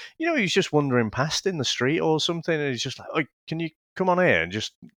wandered, he's just wandering past in the street or something, and he's just like, oh, can you come on here and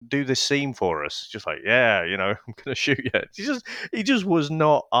just do this scene for us? Just like, yeah, I'm going to shoot you. He just was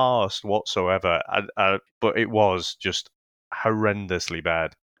not arsed whatsoever, but it was just horrendously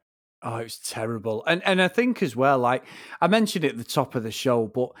bad. Oh, it was terrible. And I think as well, like I mentioned it at the top of the show,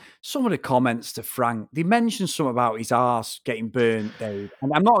 but some of the comments to Frank, they mentioned something about his arse getting burnt, Dave.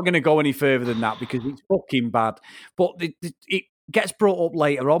 And I'm not going to go any further than that because it's fucking bad. But it gets brought up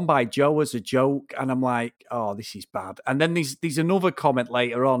later on by Joe as a joke, and I'm like, oh, this is bad. And then there's another comment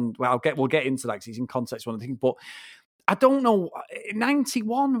later on. Well, we'll get into that because he's in context one of the things, but I don't know,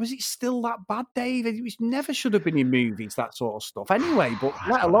 91, was it still that bad, Dave? It never should have been in movies, that sort of stuff. Anyway, but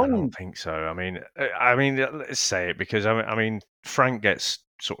let alone... I don't think so. I mean, let's say it, because, I mean, Frank gets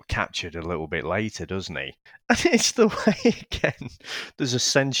sort of captured a little bit later, doesn't he? And it's the way, again, there's a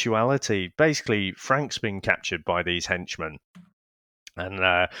sensuality. Basically, Frank's been captured by these henchmen.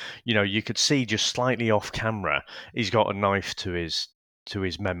 And, you could see just slightly off camera, he's got a knife to his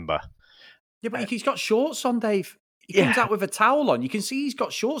member. Yeah, but he's got shorts on, Dave. He comes out with a towel on. You can see he's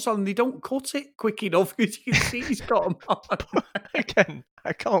got shorts on and they don't cut it quick enough because you can see he's got them on. Again,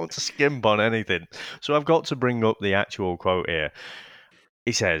 I can't skimp on anything. So I've got to bring up the actual quote here.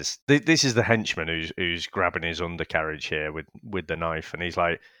 He says, this is the henchman who's grabbing his undercarriage here with the knife. And he's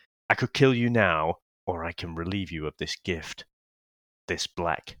like, I could kill you now, or I can relieve you of this gift. This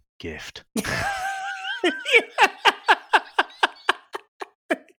black gift.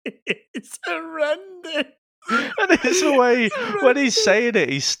 It's horrendous. And it's the way when he's saying it,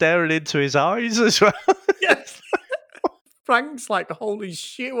 he's staring into his eyes as well. Yes. Frank's like, holy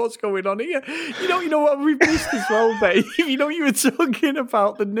shit, what's going on here? You know what we've missed as well, babe? You were talking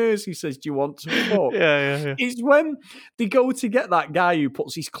about the nurse who says, do you want to fuck? Yeah. It's when they go to get that guy who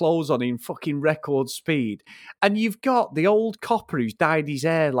puts his clothes on in fucking record speed, and you've got the old copper who's dyed his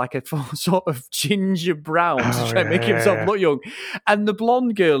hair like a sort of ginger brown to try and make himself look young, and the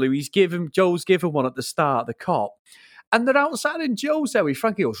blonde girl who Joe's given one at the start, the cop. And they're outside and Joe's there with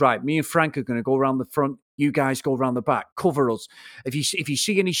Frankie goes, right, me and Frank are going to go around the front. You guys go around the back. Cover us. If you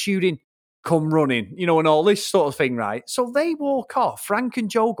see any shooting, come running. And all this sort of thing, right? So they walk off. Frank and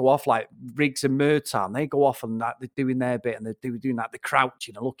Joe go off like Riggs and Murtaugh. They go off and that they're doing their bit and they're doing that. They're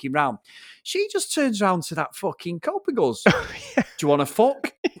crouching and looking round. She just turns around to that fucking cop and goes, do you want to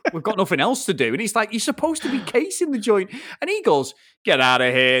fuck? We've got nothing else to do. And he's like, you're supposed to be casing the joint. And he goes, get out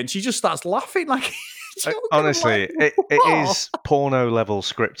of here. And she just starts laughing like... Honestly, it is porno level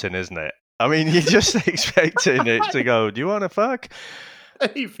scripting, isn't it? I mean, you're just expecting it to go, do you want to fuck?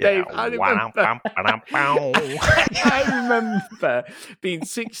 Dave, I remember being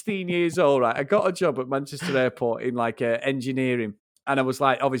 16 years old, right? I got a job at Manchester Airport in like engineering. And I was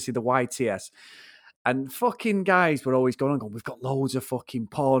like, obviously the YTS. And fucking guys were always going, we've got loads of fucking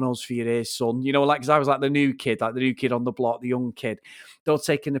pornos for your ear, son. Because I was like the new kid on the block, the young kid. They were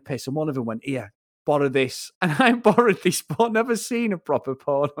taking the piss. And one of them went, here, borrow this. And I borrowed this, but I've never seen a proper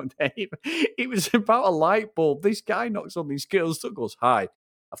porno, Dave. It was about a light bulb. This guy knocks on this girl's door, goes, "Hi,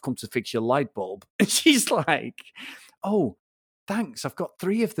 I've come to fix your light bulb." And she's like, "Oh, thanks, I've got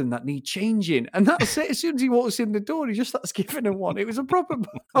 3 of them that need changing." And that's it. As soon as he walks in the door, he just starts giving her one. It was a proper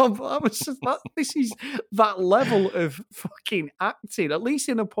porno. I was just like, this is that level of fucking acting. At least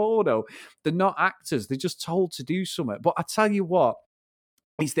in a porno, they're not actors. They're just told to do something. But I tell you what,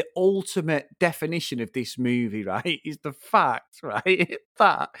 is the ultimate definition of this movie, right? Is the fact, right,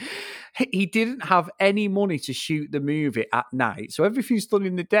 that he didn't have any money to shoot the movie at night. So everything's done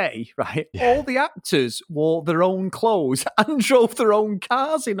in the day, right? Yeah. All the actors wore their own clothes and drove their own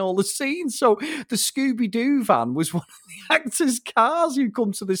cars in all the scenes. So the Scooby-Doo van was one of the actors' cars who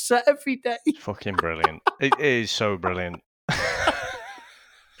come to the set every day. Fucking brilliant. It is so brilliant.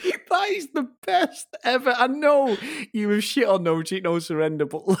 That is the best ever. I know you have shit on No Cheat, No Surrender,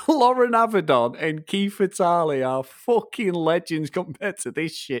 but Lauren Avedon and Keith Vitale are fucking legends compared to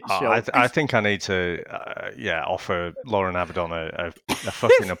this shit show. I think I need to, offer Lauren Avedon a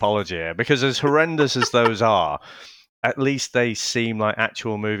fucking apology here, because as horrendous as those are, at least they seem like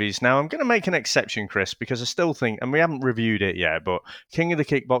actual movies. Now, I'm going to make an exception, Chris, because I still think, and we haven't reviewed it yet, but King of the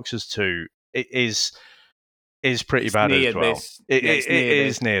Kickboxers 2, it is pretty bad as well. It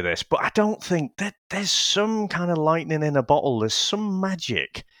is near this, but I don't think that there's some kind of lightning in a bottle. There's some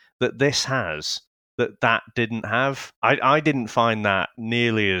magic that this has that didn't have. I didn't find that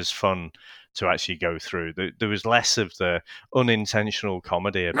nearly as fun to actually go through. There was less of the unintentional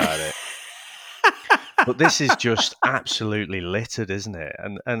comedy about it. But this is just absolutely littered, isn't it?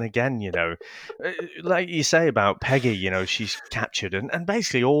 And again, you know, like you say about Peggy, you know, she's captured, and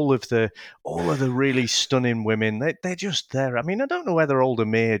basically all of the really stunning women, they're just there. I mean, I don't know whether Old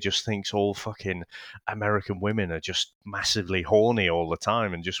Amir just thinks all fucking American women are just massively horny all the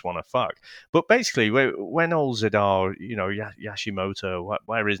time and just want to fuck. But basically, when old Zadar, you know, Yashimoto,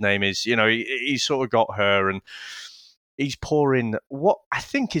 whatever his name is, you know, he sort of got her, and he's pouring what I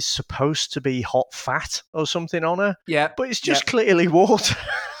think is supposed to be hot fat or something on her. Yeah. But it's just clearly water.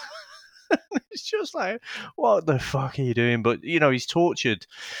 It's just like, what the fuck are you doing? But, you know, he's tortured.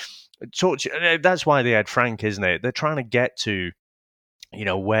 That's why they had Frank, isn't it? They're trying to get to, you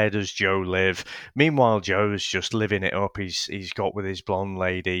know, where does Joe live? Meanwhile, Joe's just living it up. He's got with his blonde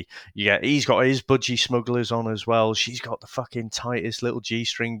lady. Yeah, he's got his budgie smugglers on as well. She's got the fucking tightest little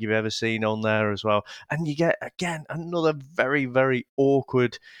G-string you've ever seen on there as well. And you get, again, another very, very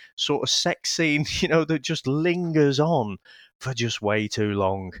awkward sort of sex scene, you know, that just lingers on for just way too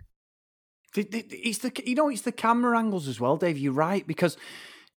long. It's the camera angles as well, Dave. You're right, because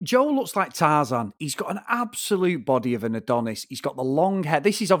Joe looks like Tarzan. He's got an absolute body of an Adonis. He's got the long hair.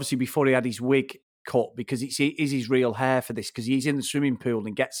 This is obviously before he had his wig cut, because it is his real hair for this, because he's in the swimming pool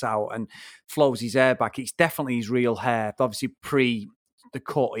and gets out and flows his hair back. It's definitely his real hair, obviously pre the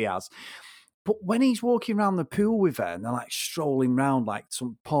cut he has. But when he's walking around the pool with her and they're like strolling around like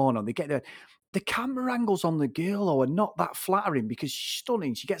some porno, they get there. The camera angles on the girl, though, are not that flattering because she's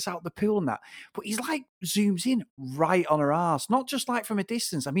stunning. She gets out of the pool and that. But he's like zooms in right on her ass. Not just like from a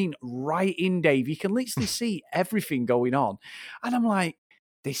distance. I mean, right in, Dave. You can literally see everything going on. And I'm like,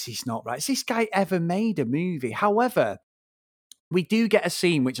 this is not right. Has this guy ever made a movie? However, we do get a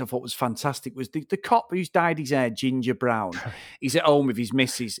scene which I thought was fantastic, was the cop who's dyed his hair ginger brown. He's at home with his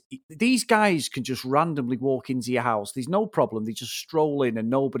missus. These guys can just randomly walk into your house. There's no problem. They just stroll in and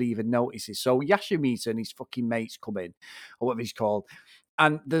nobody even notices. So Yashimita and his fucking mates come in, or whatever he's called,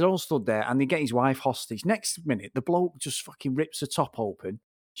 and they're all stood there and they get his wife hostage. Next minute, the bloke just fucking rips the top open,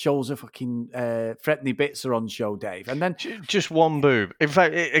 shows her fucking threatening bits are on show, Dave. And then just one boob. In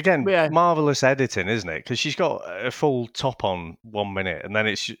fact, marvellous editing, isn't it? Because she's got a full top on 1 minute and then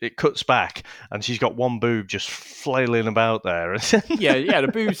it cuts back and she's got one boob just flailing about there. yeah, the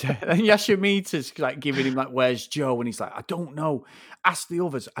boobs. And Yashimita's like giving him like, where's Joe? And he's like, I don't know. Ask the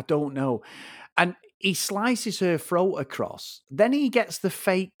others. I don't know. And he slices her throat across. Then he gets the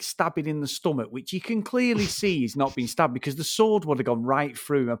fake stabbing in the stomach, which you can clearly see he's not been stabbed because the sword would have gone right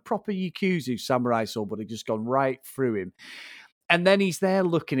through him. A proper Yakuza samurai sword would have just gone right through him. And then he's there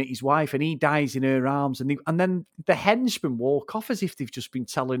looking at his wife and he dies in her arms. And then the henchmen walk off as if they've just been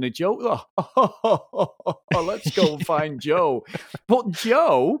telling a joke. Let's go and find Joe. But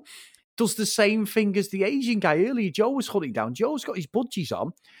Joe does the same thing as the Asian guy earlier. Joe was hunting down. Joe's got his budgies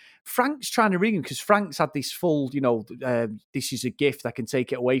on. Frank's trying to ring him because Frank's had this full, this is a gift, I can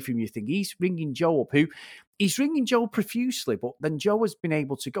take it away from you thing. He's ringing Joe up, he's ringing Joe profusely, but then Joe has been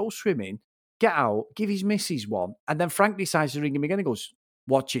able to go swimming, get out, give his missus one, and then Frank decides to ring him again and goes,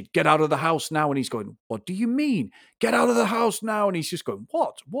 watch it, get out of the house now. And he's going, what do you mean? Get out of the house now. And he's just going,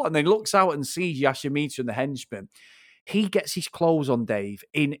 what? And then he looks out and sees Yashimita and the henchman. He gets his clothes on, Dave,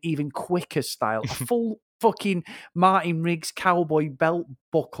 in even quicker style. A full fucking Martin Riggs cowboy belt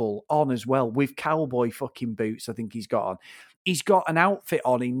buckle on as well, with cowboy fucking boots, I think he's got on. He's got an outfit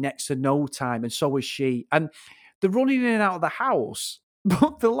on in next to no time, and so is she. And they're running in and out of the house,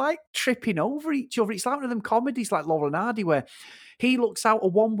 but they're like tripping over each other. It's like one of them comedies like Laurel and Hardy where he looks out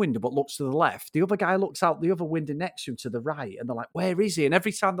of one window but looks to the left. The other guy looks out the other window next to him to the right. And they're like, where is he? And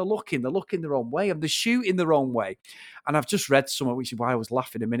every time they're looking the wrong way and they're shooting the wrong way. And I've just read somewhere, which is why I was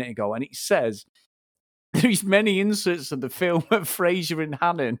laughing a minute ago. And it says, there's many inserts of the film of Fraser and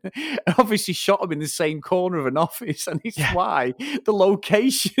Hannon obviously shot them in the same corner of an office, and it's why the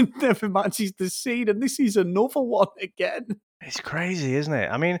location never matches the scene. And this is another one again. It's crazy, isn't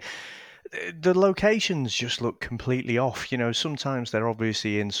it? I mean, the locations just look completely off. You know, sometimes they're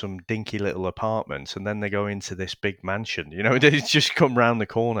obviously in some dinky little apartment, and then they go into this big mansion. You know, they just come round the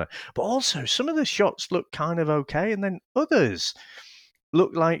corner. But also, some of the shots look kind of okay, and then others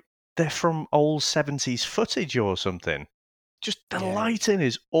look like they're from old 70s footage or something. Just the lighting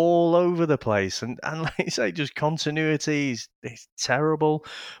is all over the place, and like you say, just continuity is terrible.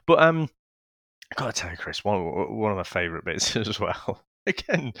 But I gotta tell you, Chris, one of my favourite bits as well.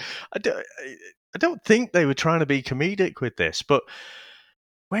 Again, I don't think they were trying to be comedic with this, but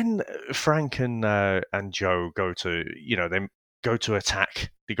when Frank and Joe go to, they go to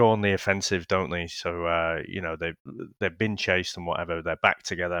attack, they go on the offensive, don't they? So they've been chased and whatever, they're back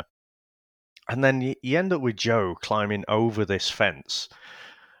together. And then you end up with Joe climbing over this fence,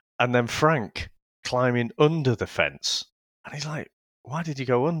 and then Frank climbing under the fence. And he's like, why did you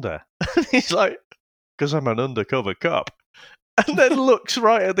go under? And he's like, because I'm an undercover cop. And then looks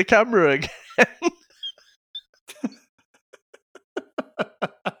right at the camera again.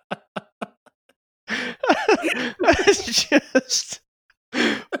 It's just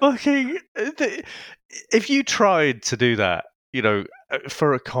fucking... If you tried to do that,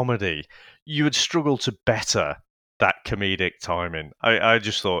 for a comedy, you would struggle to better that comedic timing. I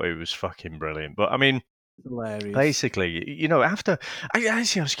just thought it was fucking brilliant. But I mean, hilarious. Basically, after I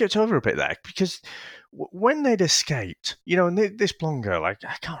skipped over a bit there because when they'd escaped, and this blonde girl, I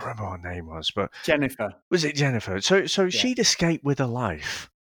can't remember what her name was, but Jennifer. Was it Jennifer? So she'd escaped with her life,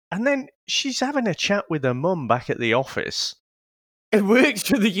 and then she's having a chat with her mum back at the office. It works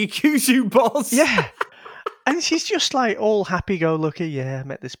for the Yakuza boss. Yeah. And she's just like all happy-go-lucky. Yeah, I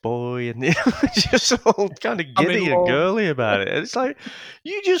met this boy, and just all kind of giddy and girly about it. And it's like,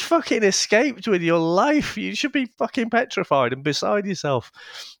 you just fucking escaped with your life. You should be fucking petrified and beside yourself.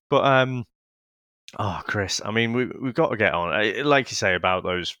 But Chris, I mean, we've got to get on. Like you say about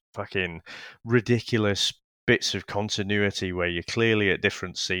those fucking ridiculous bits of continuity where you're clearly at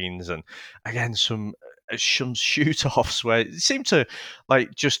different scenes, and again some shoot-offs where it seemed to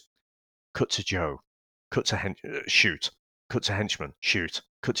like just cut to Joe. Cut to shoot. Cut to henchman. Shoot.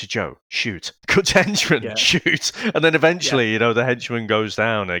 Cut to Joe. Shoot. Cut to henchman. Shoot. And then eventually, the henchman goes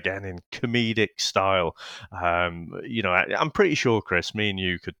down again in comedic style. I'm pretty sure, Chris, me and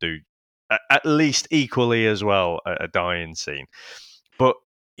you could do at least equally as well a dying scene. But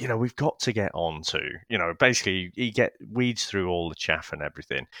we've got to get on to basically you weeds through all the chaff and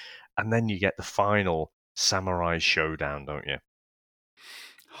everything, and then you get the final samurai showdown, don't you?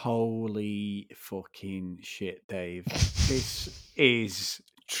 Holy fucking shit, Dave. This is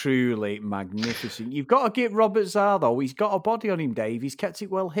truly magnificent. You've got to give Robert Zarr, though. He's got a body on him, Dave. He's kept it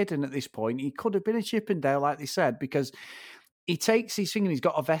well hidden at this point. He could have been a Chippendale, like they said, because he takes his thing and he's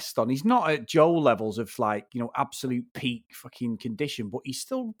got a vest on. He's not at Joe levels of, absolute peak fucking condition, but he's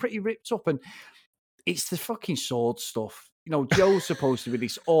still pretty ripped up. And it's the fucking sword stuff. Joe's supposed to be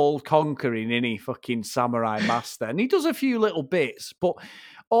this all-conquering, any fucking samurai master. And he does a few little bits, but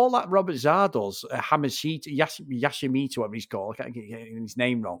all that Robert Zarr does, Yashimita, whatever he's called, I can't get his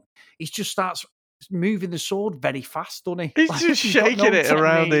name wrong, he just starts moving the sword very fast, doesn't he? He's just shaking it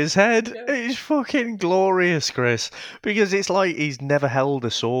around his head. Yeah. It's fucking glorious, Chris, because it's like he's never held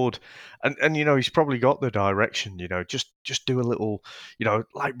a sword. And he's probably got the direction, just do a little,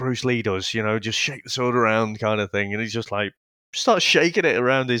 like Bruce Lee does, just shake the sword around kind of thing. And he's just like, starts shaking it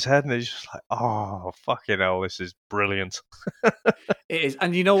around his head, and he's just like, oh, fucking hell, this is brilliant. It is.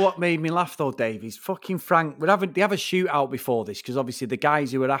 And you know what made me laugh, though, Dave? Is fucking Frank. They have a shootout before this, because obviously the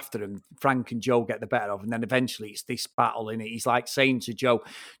guys who are after him, Frank and Joe, get the better of, and then eventually it's this battle in it. He's like saying to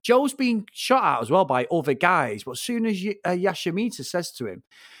Joe's being shot at as well by other guys, but as soon as Yashimita says to him,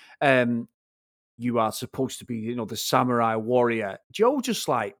 you are supposed to be, the samurai warrior, Joe just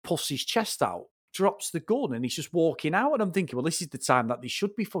like puffs his chest out. drops the gun and he's just walking out. And I'm thinking, well, this is the time that they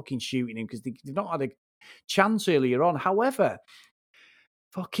should be fucking shooting him because they've not had a chance earlier on. However,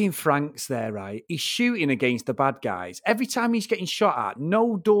 fucking Frank's there, right? He's shooting against the bad guys. Every time he's getting shot at,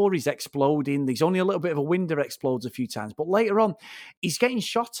 no door is exploding. There's only a little bit of a window explodes a few times. But later on, he's getting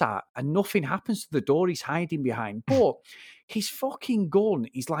shot at and nothing happens to the door he's hiding behind. But his fucking gun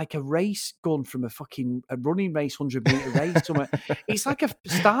is like a race gun from a running race, 100-meter race. Somewhere. It's like a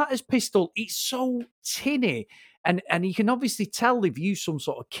starter's pistol. It's so tinny. And you can obviously tell they've used some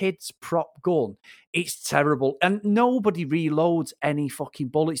sort of kid's prop gun. It's terrible. And nobody reloads any fucking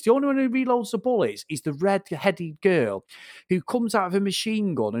bullets. The only one who reloads the bullets is the red-headed girl who comes out of a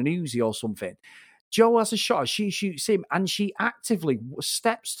machine gun, an Uzi or something. Joe has a shot, she shoots him, and she actively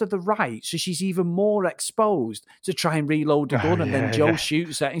steps to the right, so she's even more exposed to try and reload the gun, and then Joe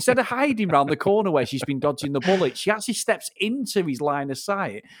shoots her. Instead of hiding around the corner where she's been dodging the bullet, she actually steps into his line of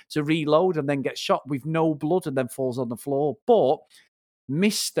sight to reload and then gets shot with no blood and then falls on the floor. But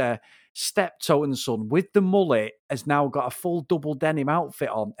Mr. Steptoe with the mullet has now got a full double denim outfit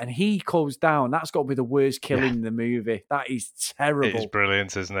on, and he goes down. That's got to be the worst killing in the movie. That is terrible. It's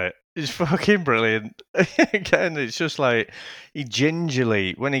brilliant, isn't it? It's fucking brilliant. Again, it's just like he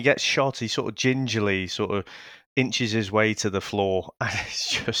gingerly, when he gets shot, he sort of inches his way to the floor, and it's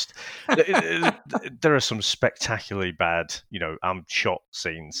just there are some spectacularly bad, shot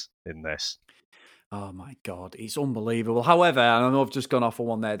scenes in this. Oh my God, it's unbelievable. However, and I know I've just gone off on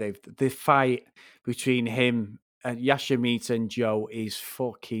one there, Dave. The fight between him and Yashimita and Joe is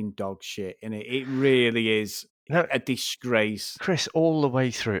fucking dog shit, and it really is a disgrace. Chris, all the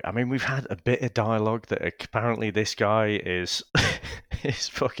way through. I mean, we've had a bit of dialogue that apparently this guy is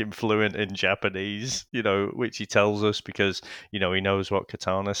fucking fluent in Japanese, which he tells us because, he knows what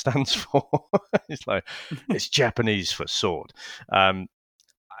katana stands for. It's like, it's Japanese for sword.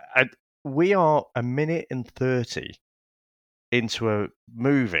 We are 1 minute and 30 into a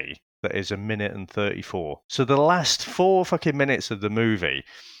movie that is 1 minute and 34. So the last 4 fucking minutes of the movie,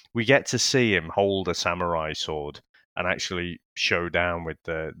 we get to see him hold a samurai sword and actually show down with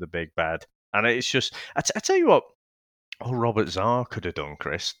the big bad. And it's just, I tell you what, Robert Zarr could have done,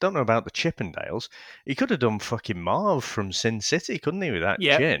 Chris. Don't know about the Chippendales. He could have done fucking Marv from Sin City, couldn't he, with that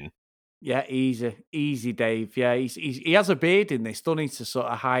chin? Yeah, easy, Dave. Yeah, he has a beard in this, doesn't he, to sort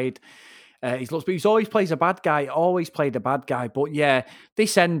of hide his looks. But he's always plays a bad guy. Always played a bad guy. But yeah,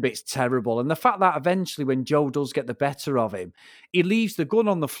 this end bit's terrible. And the fact that eventually, when Joe does get the better of him, he leaves the gun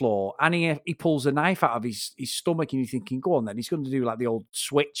on the floor and he pulls a knife out of his stomach, and you're thinking, go on then, he's going to do like the old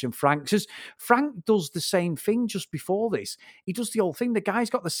switch. And Frank does the same thing just before this. He does the old thing. The guy's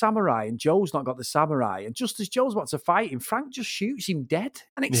got the samurai and Joe's not got the samurai. And just as Joe's about to fight him, Frank just shoots him dead.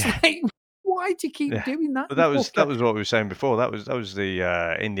 And it's like, why do you keep doing that? But that was what we were saying before. That was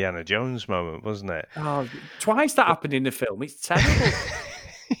the Indiana Jones moment, wasn't it? Oh, twice that happened in the film. It's terrible.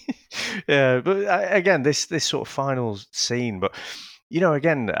 Yeah, but again, this sort of final scene. But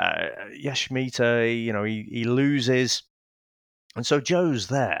again, Yashimita, he loses, and so Joe's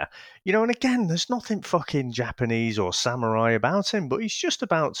there. And again, there's nothing fucking Japanese or samurai about him, but he's just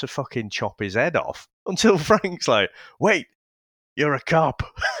about to fucking chop his head off until Frank's like, "Wait, you're a cop."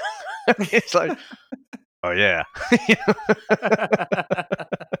 It's like, oh yeah.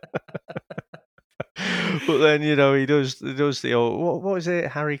 But then he does the old, what was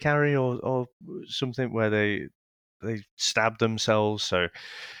it, Harry Carey or something, where they stab themselves. So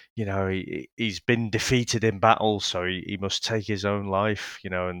he's been defeated in battle, so he must take his own life.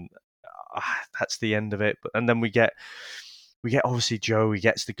 And that's the end of it. And then we get obviously Joe. He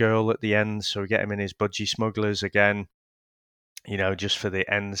gets the girl at the end, so we get him in his budgie smugglers again. Just for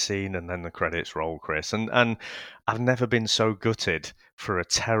the end scene, and then the credits roll, Chris. And I've never been so gutted for a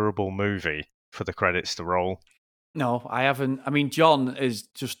terrible movie for the credits to roll. No, I haven't. I mean, John has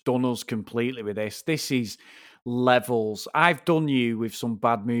just done us completely with this. This is levels. I've done you with some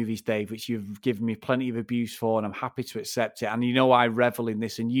bad movies, Dave, which you've given me plenty of abuse for, and I'm happy to accept it. And I revel in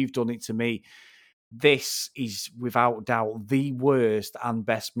this, and you've done it to me. This is without doubt the worst and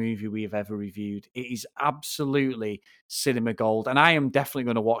best movie we have ever reviewed. It is absolutely cinema gold. And I am definitely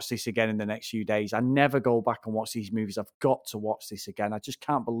going to watch this again in the next few days. I never go back and watch these movies. I've got to watch this again. I just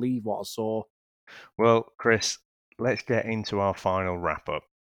can't believe what I saw. Well, Chris, let's get into our final wrap-up.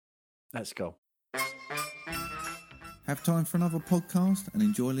 Let's go. Have time for another podcast and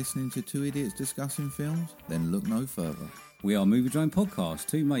enjoy listening to two idiots discussing films? Then look no further. We are Movie Drone Podcast,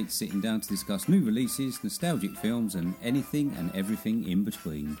 two mates sitting down to discuss new releases, nostalgic films, and anything and everything in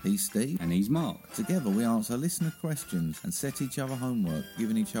between. He's Steve. And he's Mark. Together we answer listener questions and set each other homework,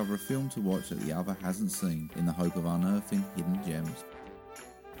 giving each other a film to watch that the other hasn't seen, in the hope of unearthing hidden gems.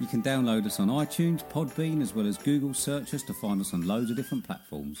 You can download us on iTunes, Podbean, as well as Google search us to find us on loads of different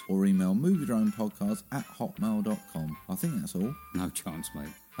platforms. Or email moviedronepodcast@hotmail.com. I think that's all. No chance, mate.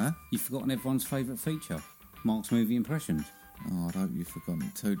 Huh? You've forgotten everyone's favourite feature, Mark's movie impressions. Oh, I'd hope you've forgotten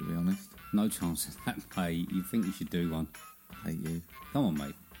it too, to be honest. No chance of that, mate. You think you should do one. I hate you. Come on,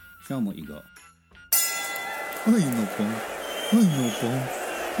 mate. Show them what you got. I ain't no bomb. I ain't no bomb.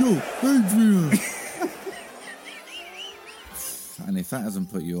 Yo, Adrian! And if that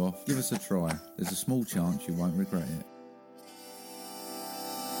hasn't put you off, give us a try. There's a small chance you won't regret it.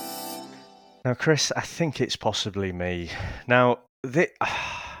 Now, Chris, I think it's possibly me. Now,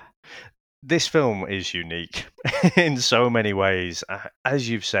 this film is unique in so many ways. As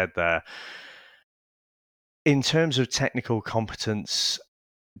you've said there, in terms of technical competence,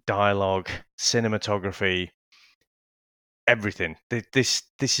 dialogue, cinematography, everything. This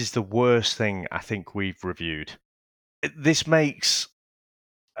is the worst thing I think we've reviewed. This makes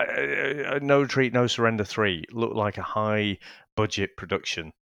No Retreat, No Surrender 3 look like a high budget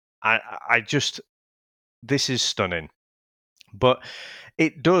production. This is stunning. But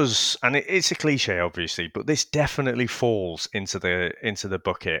it does, and it's a cliche, obviously, but this definitely falls into the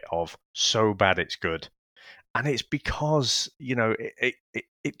bucket of so bad it's good. And it's because, you know, it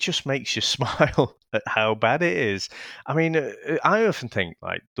just makes you smile at how bad it is. I mean, I often think,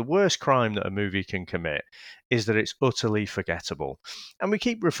 like, the worst crime that a movie can commit is that it's utterly forgettable. And we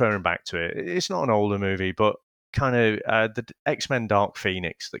keep referring back to it. It's not an older movie, but kind of the X-Men Dark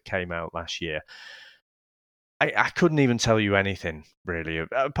Phoenix that came out last year. I couldn't even tell you anything, really.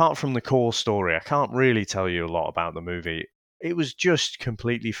 Apart from the core story, I can't really tell you a lot about the movie. It was just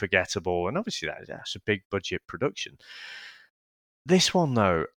completely forgettable, and obviously that's a big budget production. This one,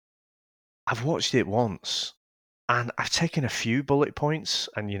 though, I've watched it once, and I've taken a few bullet points,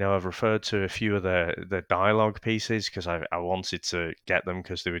 and, you know, I've referred to a few of the dialogue pieces because I wanted to get them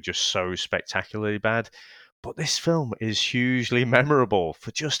because they were just so spectacularly bad. But this film is hugely memorable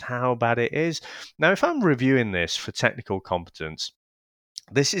for just how bad it is. Now, if I'm reviewing this for technical competence,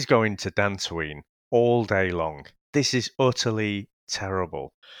 this is going to Dantooine all day long. This is utterly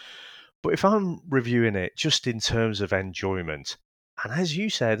terrible. But if I'm reviewing it just in terms of enjoyment, and as you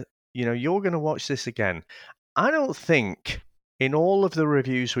said, you know, you're going to watch this again, I don't think in all of the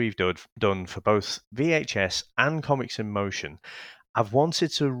reviews we've done for both VHS and Comics in Motion, I've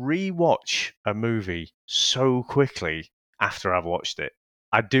wanted to re-watch a movie so quickly after I've watched it.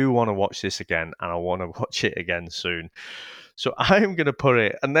 I do want to watch this again, and I want to watch it again soon. So I'm going to put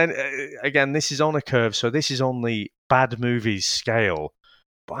it, and then again, this is on a curve, so this is on the bad movies scale,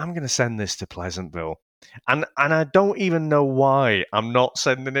 but I'm going to send this to Pleasantville. And I don't even know why I'm not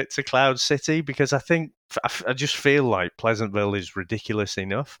sending it to Cloud City, because I just feel like Pleasantville is ridiculous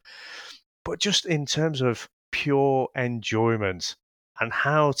enough. But just in terms of pure enjoyment and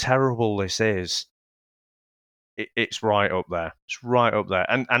how terrible this is, it's right up there. It's right up there.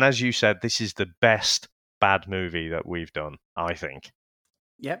 And as you said, this is the best bad movie that we've done, I think.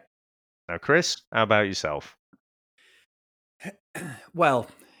 Yep. Now, Chris, how about yourself? Well,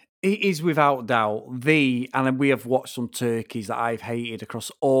 it is without doubt and we have watched some turkeys that I've hated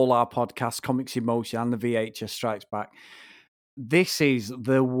across all our podcasts, Comics in Motion and the VHS Strikes Back. This is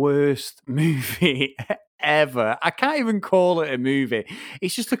the worst movie ever. I can't even call it a movie.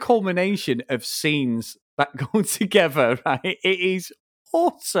 It's just a culmination of scenes that go together, right? It is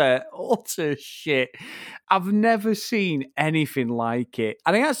utter shit. I've never seen anything like it.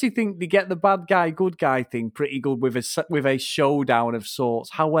 And I actually think they get the bad guy, good guy thing pretty good with a showdown of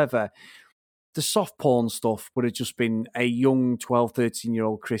sorts. However, the soft porn stuff would have just been a young 12,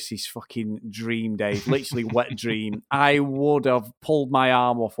 13-year-old Chris's fucking dream, Dave. Literally wet dream. I would have pulled my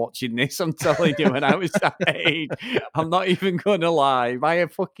arm off watching this, I'm telling you, when I was that age. I'm not even going to lie. My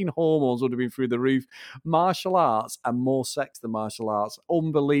fucking hormones would have been through the roof. Martial arts and more sex than martial arts.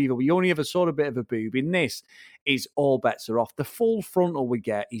 Unbelievable. You only ever saw a bit of a boob. In this, is all bets are off. The full frontal we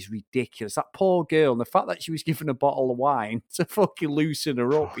get is ridiculous. That poor girl, and the fact that she was given a bottle of wine to fucking loosen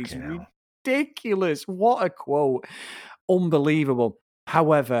her up is ridiculous. What a quote. Unbelievable.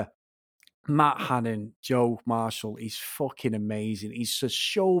 However, Matt Hannon, Joe Marshall, is fucking amazing. He's a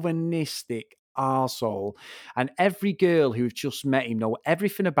chauvinistic arsehole. And every girl who've just met him know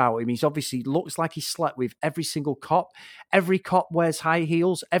everything about him. He's obviously looks like he slept with every single cop. Every cop wears high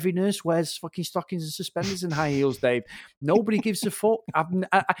heels. Every nurse wears fucking stockings and suspenders and high heels, Dave. Nobody gives a fuck.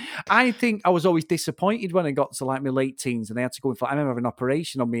 I think I was always disappointed when I got to like my late teens and I had to go in for, I remember having an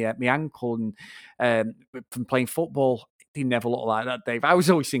operation on my ankle and from playing football. He never looked like that, Dave. I was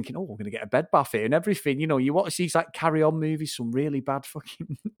always thinking, oh, I'm going to get a bed bath here and everything. You know, you watch these like Carry On movies, some really bad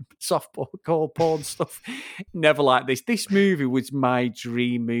fucking softcore porn stuff. Never like this. This movie was my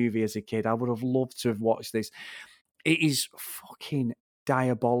dream movie as a kid. I would have loved to have watched this. It is fucking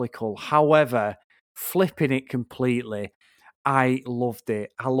diabolical. However, flipping it completely, I loved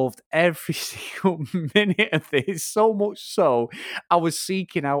it. I loved every single minute of this, so much so I was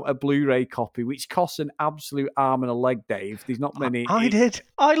seeking out a Blu-ray copy, which costs an absolute arm and a leg, Dave. There's not many. I did.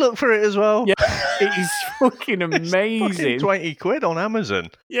 I looked for it as well. Yeah, it is fucking amazing. It's fucking 20 quid on Amazon.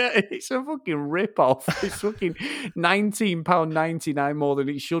 Yeah, it's a fucking rip-off. It's fucking £19.99 more than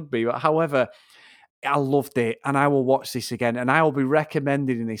it should be. But however, I loved it, and I will watch this again, and I will be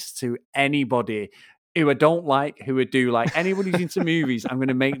recommending this to anybody who I don't like, who I do like. Anybody who's into movies, I'm going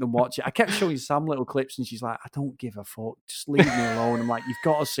to make them watch it. I kept showing Sam little clips, and she's like, I don't give a fuck. Just leave me alone. I'm like, you've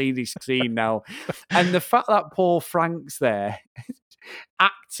got to see this scene now. And the fact that Paul Frank's there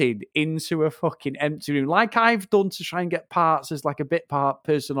acted into a fucking empty room, like I've done to try and get parts as like a bit part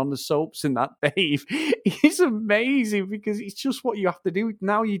person on the soaps and that, Dave, is amazing because it's just what you have to do.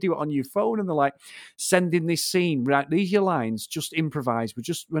 Now you do it on your phone and they're like, send in this scene, right? These are your lines, just improvise.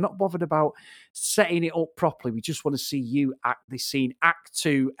 We're not bothered about setting it up properly. We just want to see you act this scene, act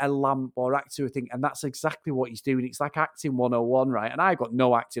to a lamp or act to a thing. And that's exactly what he's doing. It's like acting 101, right? And I got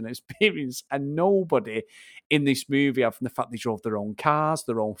no acting experience, and nobody in this movie, from the fact they drove their own cars,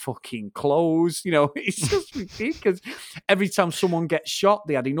 their own fucking clothes, it's just ridiculous. Every time someone gets shot,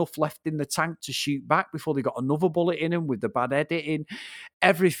 they had enough left in the tank to shoot back before they got another bullet in them with the bad editing.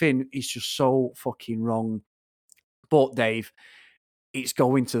 Everything is just so fucking wrong. But Dave, it's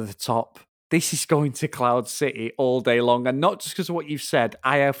going to the top. This is going to Cloud City all day long. And not just because of what you've said.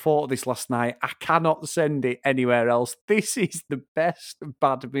 I have thought of this last night. I cannot send it anywhere else. This is the best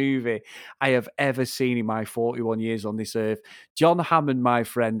bad movie I have ever seen in my 41 years on this earth. John Hammond, my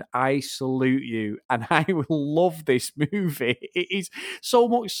friend, I salute you. And I will love this movie. It is so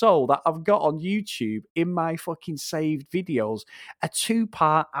much so that I've got on YouTube in my fucking saved videos a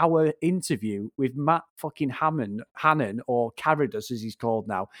 2-part hour interview with Matt fucking Hannon, or Carradus as he's called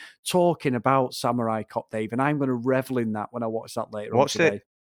now, talking about Samurai Cop, Dave, and I'm going to revel in that when I watch that later on today.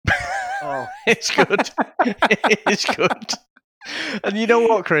 Oh, it's good. It's good. And you know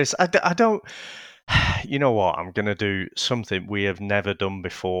what, Chris? I don't. You know what? I'm going to do something we have never done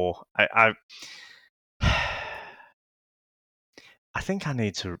before. I think I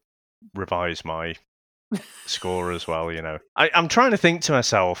need to revise my score as well. I'm trying to think to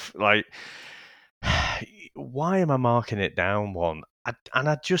myself, like, why am I marking it down one? And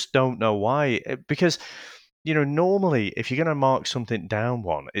I just don't know why. Because, normally if you're going to mark something down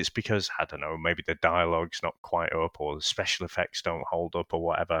one, it's because, I don't know, maybe the dialogue's not quite up or the special effects don't hold up or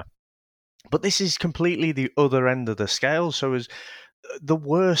whatever. But this is completely the other end of the scale. So as the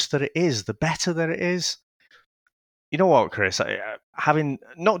worse that it is, the better that it is. You know what, Chris? Having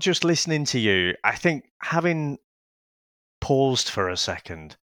not just listening to you, I think having paused for a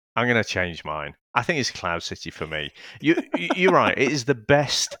second, I'm going to change mine. I think it's Cloud City for me. You're right. It is the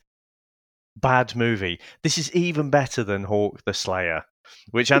best bad movie. This is even better than Hawk the Slayer,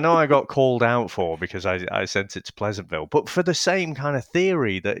 which I know I got called out for because I sent it to Pleasantville. But for the same kind of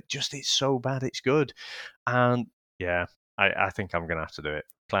theory that just it's so bad it's good. And yeah, I think I'm going to have to do it.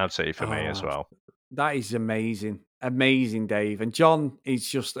 Cloud City for me as well. That is amazing. Amazing, Dave. And John is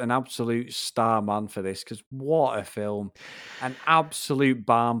just an absolute star man for this, because what a film. An absolute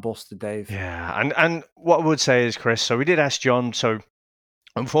barn buster, Dave. Yeah, and what I would say is, Chris, so we did ask John, so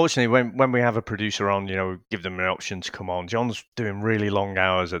unfortunately when we have a producer on, give them an option to come on. John's doing really long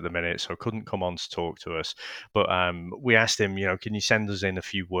hours at the minute, so couldn't come on to talk to us. But we asked him, can you send us in a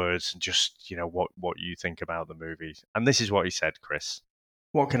few words and just, what you think about the movie? And this is what he said, Chris.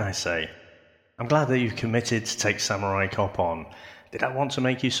 What can I say? I'm glad that you've committed to take Samurai Cop on. Did I want to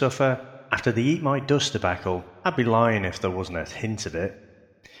make you suffer? After the Eat My Dust debacle, I'd be lying if there wasn't a hint of it.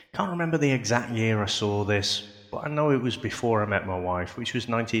 Can't remember the exact year I saw this, but I know it was before I met my wife, which was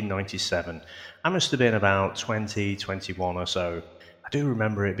 1997. I must have been about 20, 21 or so. I do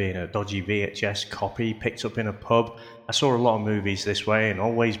remember it being a dodgy VHS copy picked up in a pub. I saw a lot of movies this way and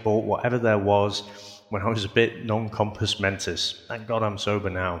always bought whatever there was when I was a bit non-compos mentis. Thank God I'm sober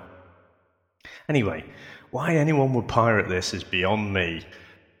now. Anyway, why anyone would pirate this is beyond me.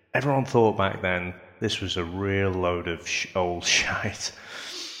 Everyone thought back then this was a real load of old shite.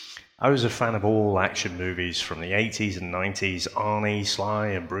 I was a fan of all action movies from the 80s and 90s, Arnie, Sly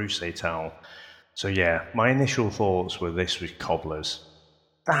and Bruce they tell. So yeah, my initial thoughts were this was cobblers.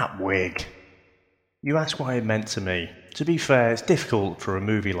 That wig. You ask what it meant to me. To be fair, it's difficult for a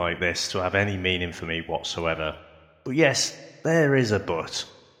movie like this to have any meaning for me whatsoever. But yes, there is a but.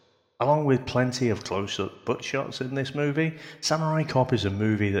 Along with plenty of close-up butt shots in this movie, Samurai Cop is a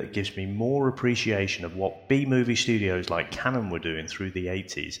movie that gives me more appreciation of what B-movie studios like Cannon were doing through the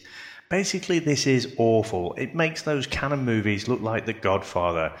 80s. Basically, this is awful. It makes those Cannon movies look like The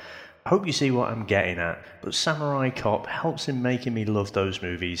Godfather. I hope you see what I'm getting at, but Samurai Cop helps in making me love those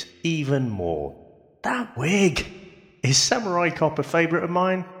movies even more. That wig! Is Samurai Cop a favourite of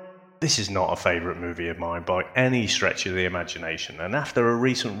mine? This is not a favourite movie of mine by any stretch of the imagination, and after a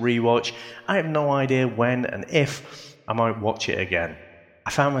recent rewatch, I have no idea when and if I might watch it again. I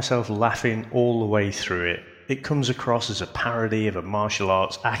found myself laughing all the way through it. It comes across as a parody of a martial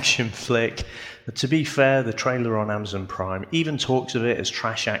arts action flick. But to be fair, the trailer on Amazon Prime even talks of it as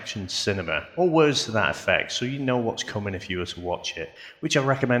trash action cinema, or words to that effect, so you know what's coming if you were to watch it, which I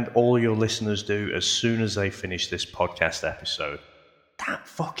recommend all your listeners do as soon as they finish this podcast episode. That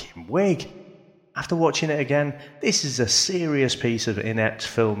fucking wig! After watching it again, this is a serious piece of inept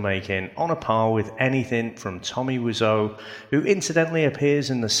filmmaking, on a par with anything from Tommy Wiseau, who incidentally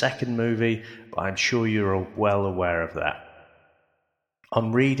appears in the second movie, but I'm sure you're all well aware of that.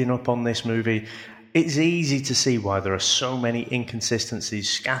 On reading up on this movie, it's easy to see why there are so many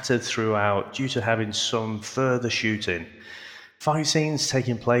inconsistencies scattered throughout due to having some further shooting. Fight scenes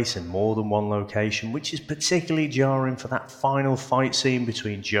taking place in more than one location, which is particularly jarring for that final fight scene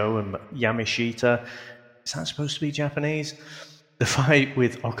between Joe and Yamashita. Is that supposed to be Japanese? The fight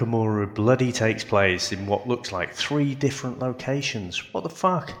with Okamura bloody takes place in what looks like 3 different locations. What the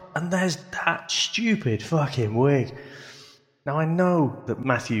fuck? And there's that stupid fucking wig. Now I know that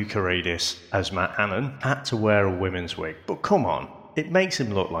Matthew Karidis, as Matt Hannon, had to wear a women's wig, but come on, it makes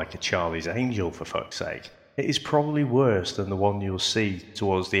him look like a Charlie's Angel for fuck's sake. It is probably worse than the one you'll see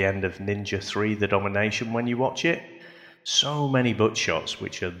towards the end of Ninja 3 The Domination when you watch it. So many butt shots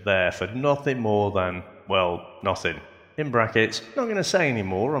which are there for nothing more than, well, nothing. In brackets, not going to say any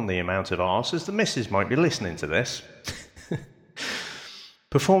more on the amount of arse as the missus might be listening to this.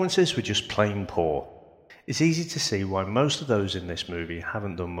 Performances were just plain poor. It's easy to see why most of those in this movie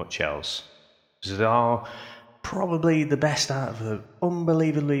haven't done much else. Zadar, probably the best out of an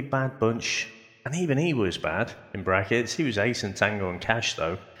unbelievably bad bunch, and even he was bad, in brackets, he was Ace and Tango and Cash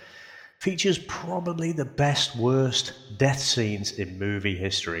though, features probably the best worst death scenes in movie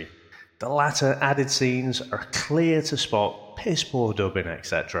history. The latter added scenes are clear to spot, piss poor dubbing,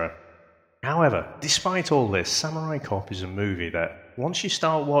 etc. However, despite all this, Samurai Cop is a movie that, once you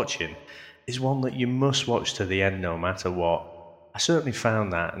start watching, is one that you must watch to the end no matter what. I certainly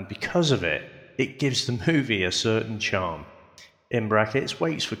found that, and because of it, it gives the movie a certain charm. In brackets,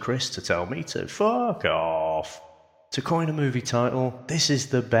 waits for Chris to tell me to fuck off. To coin a movie title, this is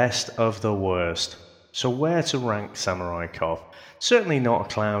the best of the worst. So where to rank Samurai Cop? Certainly not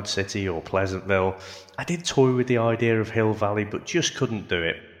a Cloud City or Pleasantville. I did toy with the idea of Hill Valley, but just couldn't do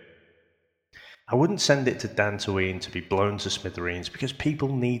it. I wouldn't send it to Dantooine to be blown to smithereens because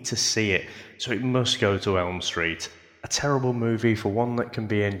people need to see it, so it must go to Elm Street. A terrible movie for one that can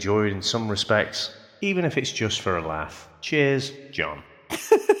be enjoyed in some respects, even if it's just for a laugh. Cheers, John.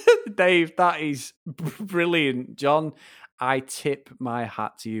 Dave, that is brilliant. John, I tip my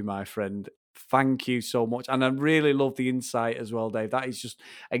hat to you, my friend. Thank you so much. And I really love the insight as well, Dave. That is just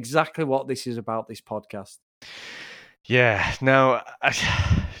exactly what this is about, this podcast. Yeah, now,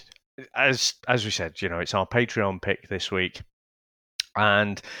 as we said, you know, it's our Patreon pick this week.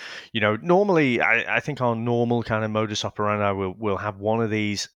 And, you know, normally, I think our normal kind of modus operandi, we'll have one of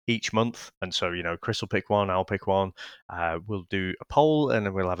these each month. And so, you know, Chris will pick one, I'll pick one. We'll do a poll and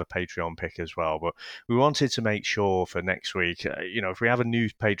then we'll have a Patreon pick as well. But we wanted to make sure for next week, you know, if we have a new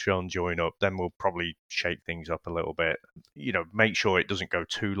Patreon join up, then we'll probably shake things up a little bit. You know, make sure it doesn't go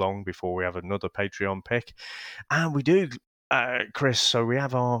too long before we have another Patreon pick. And we do, Chris, so we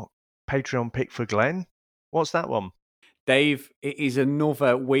have our Patreon pick for Glenn. What's that one? Dave, it is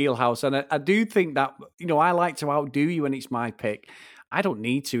another wheelhouse. And I do think that, you know, I like to outdo you when it's my pick. I don't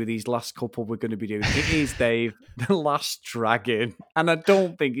need to with these last couple we're going to be doing. It is, Dave, The Last Dragon. And I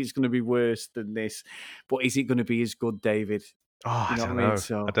don't think it's going to be worse than this. But is it going to be as good, David? Oh, you know I don't know.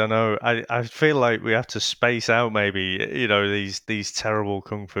 So... I don't know. I feel like we have to space out maybe, you know, these terrible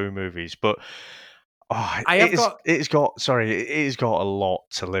kung fu movies. But it has got a lot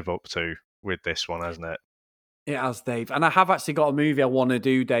to live up to with this one, hasn't it? It has, Dave. And I have actually got a movie I want to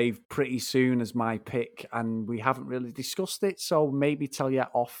do, Dave, pretty soon as my pick. And we haven't really discussed it, so maybe tell you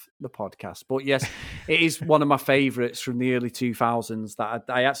off the podcast. But yes, it is one of my favourites from the early 2000s that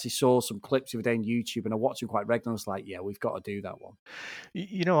I actually saw some clips of it on YouTube and I watched them quite regularly. I was like, yeah, we've got to do that one.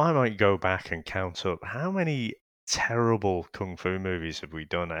 You know, I might go back and count up how many terrible kung fu movies have we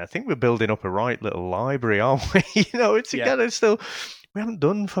done. I think we're building up a right little library, aren't we? You know, it's again, it's still we haven't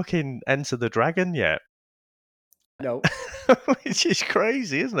done fucking Enter the Dragon yet. No. Which is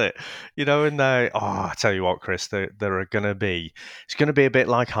crazy, isn't it? You know, and I tell you what, Chris, there are going to be, it's going to be a bit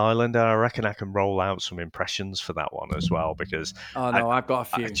like Highlander. I reckon I can roll out some impressions for that one as well, because I've got a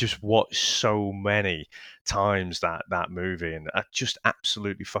few. I just watched so many times that movie, and I just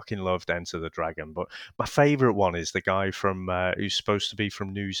absolutely fucking loved Enter the Dragon. But my favourite one is the guy from who's supposed to be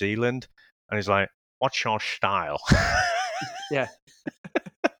from New Zealand, and he's like, "What's your style?" Yeah.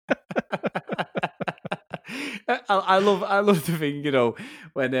 I love the thing, you know,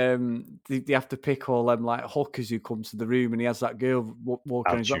 when they have to pick all them like hookers who come to the room, and he has that girl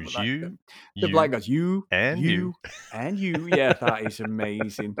walking. I'll choose you. The black goes, you and you and you. Yeah, that is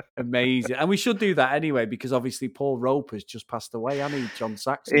amazing, amazing. And we should do that anyway, because obviously Paul Roper's just passed away, hasn't he? John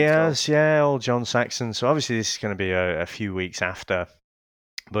Saxon. Yes, yeah, old John Saxon. So obviously this is going to be a few weeks after.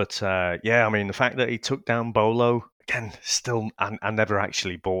 But yeah, I mean, the fact that he took down Bolo again, still, I never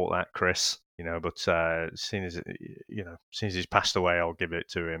actually bought that, Chris. You know, but seeing as he's passed away, I'll give it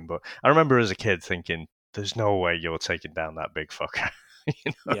to him. But I remember as a kid thinking, "There's no way you're taking down that big fucker."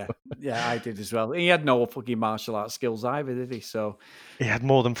 You know? Yeah, I did as well. He had no fucking martial arts skills either, did he? So he had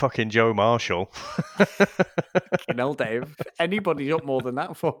more than fucking Joe Marshall. You know, Dave. Anybody's up more than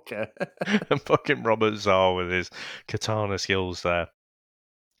that fucker. And fucking Robert Zaar with his katana skills there.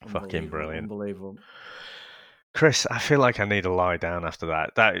 Fucking brilliant. Unbelievable. Chris, I feel like I need to lie down after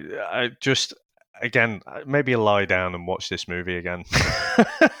that. Again, maybe lie down and watch this movie again.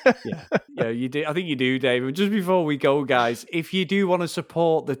 Yeah, you do. I think you do, Dave. And just before we go, guys, if you do want to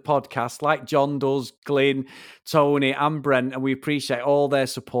support the podcast like John does, Glyn, Tony and Brent, and we appreciate all their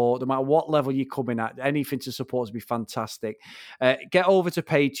support, no matter what level you're coming at, anything to support would be fantastic. Get over to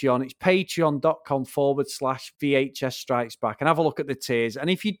Patreon. It's patreon.com/VHS Strikes Back, and have a look at the tiers. And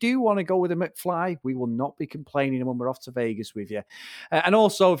if you do want to go with a McFly, we will not be complaining when we're off to Vegas with you. And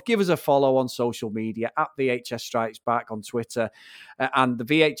also, give us a follow on social media at VHS Strikes Back on Twitter, and the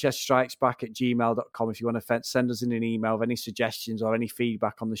VHS Strikes Back at gmail.com if you want to send us in an email with any suggestions or any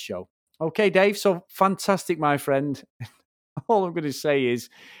feedback on the show. Okay, Dave, so fantastic, my friend. All I'm going to say is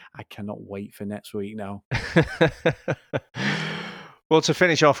I cannot wait for next week now. Well, to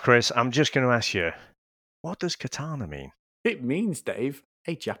finish off, Chris, I'm just going to ask you, what does katana mean? It means, Dave,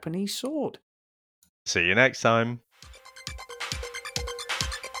 a Japanese sword. See you next time.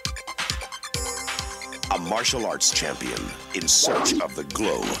 A martial arts champion in search of the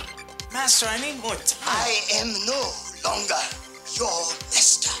glow. Master, I need more time. I am no longer your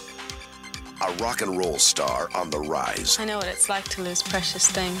master. A rock and roll star on the rise. I know what it's like to lose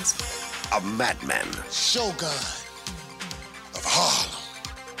precious things. A madman. Shogun of Harlem.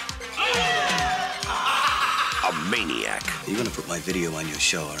 A maniac. You're gonna put my video on your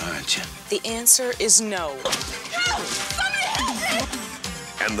show, aren't you? The answer is no.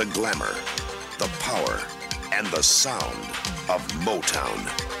 And the glamour, the power, and the sound of Motown.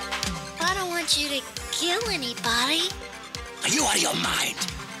 I don't want you to kill anybody. Are you out of your mind?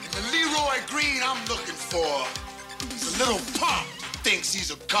 The Leroy Green I'm looking for is a little punk who thinks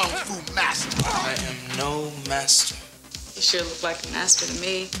he's a kung fu master. I am no master. You sure look like a master to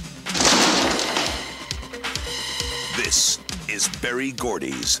me. This is Barry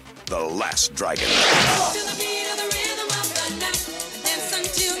Gordy's The Last Dragon.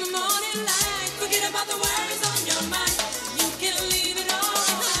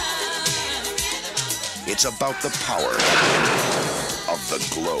 It's about the power of the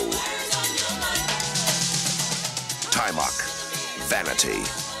glow. Timok, Vanity.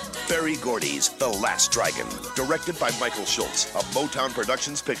 Barry Gordy's The Last Dragon, directed by Michael Schultz, a Motown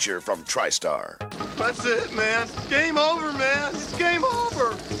Productions picture from TriStar. That's it, man. Game over, man. It's game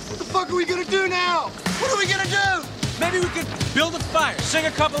over. What the fuck are we gonna do now? What are we gonna do? Maybe we could build a fire, sing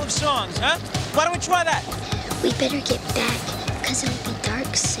a couple of songs, huh? Why don't we try that? We better get back, because it'll be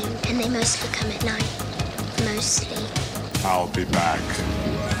dark soon, and they mostly come at night. Mostly. I'll be back.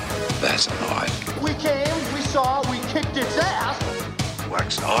 That's odd. We came, we saw, we kicked its ass.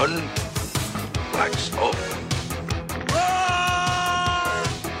 Wax on, wax off.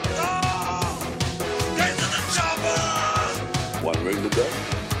 Get to the chopper! One ring to go.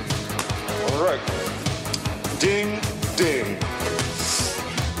 All right. Ding, ding.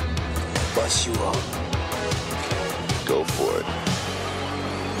 Bust you up. Go for it.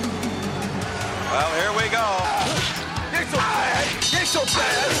 Well, here we go. Ain't so bad. Ain't so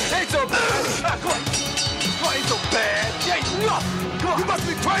bad. Ain't so bad. Come on. Come on, ain't so bad. Ain't nothing. Come on. You must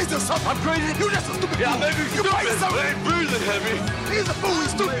be crazy or something. I'm crazy. You just a stupid fool. Maybe you crazy something. I ain't breathing heavy. He's a fool.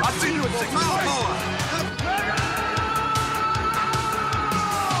 He's stupid. I've seen you in 6 months.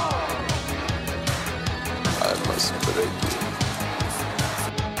 I must break you.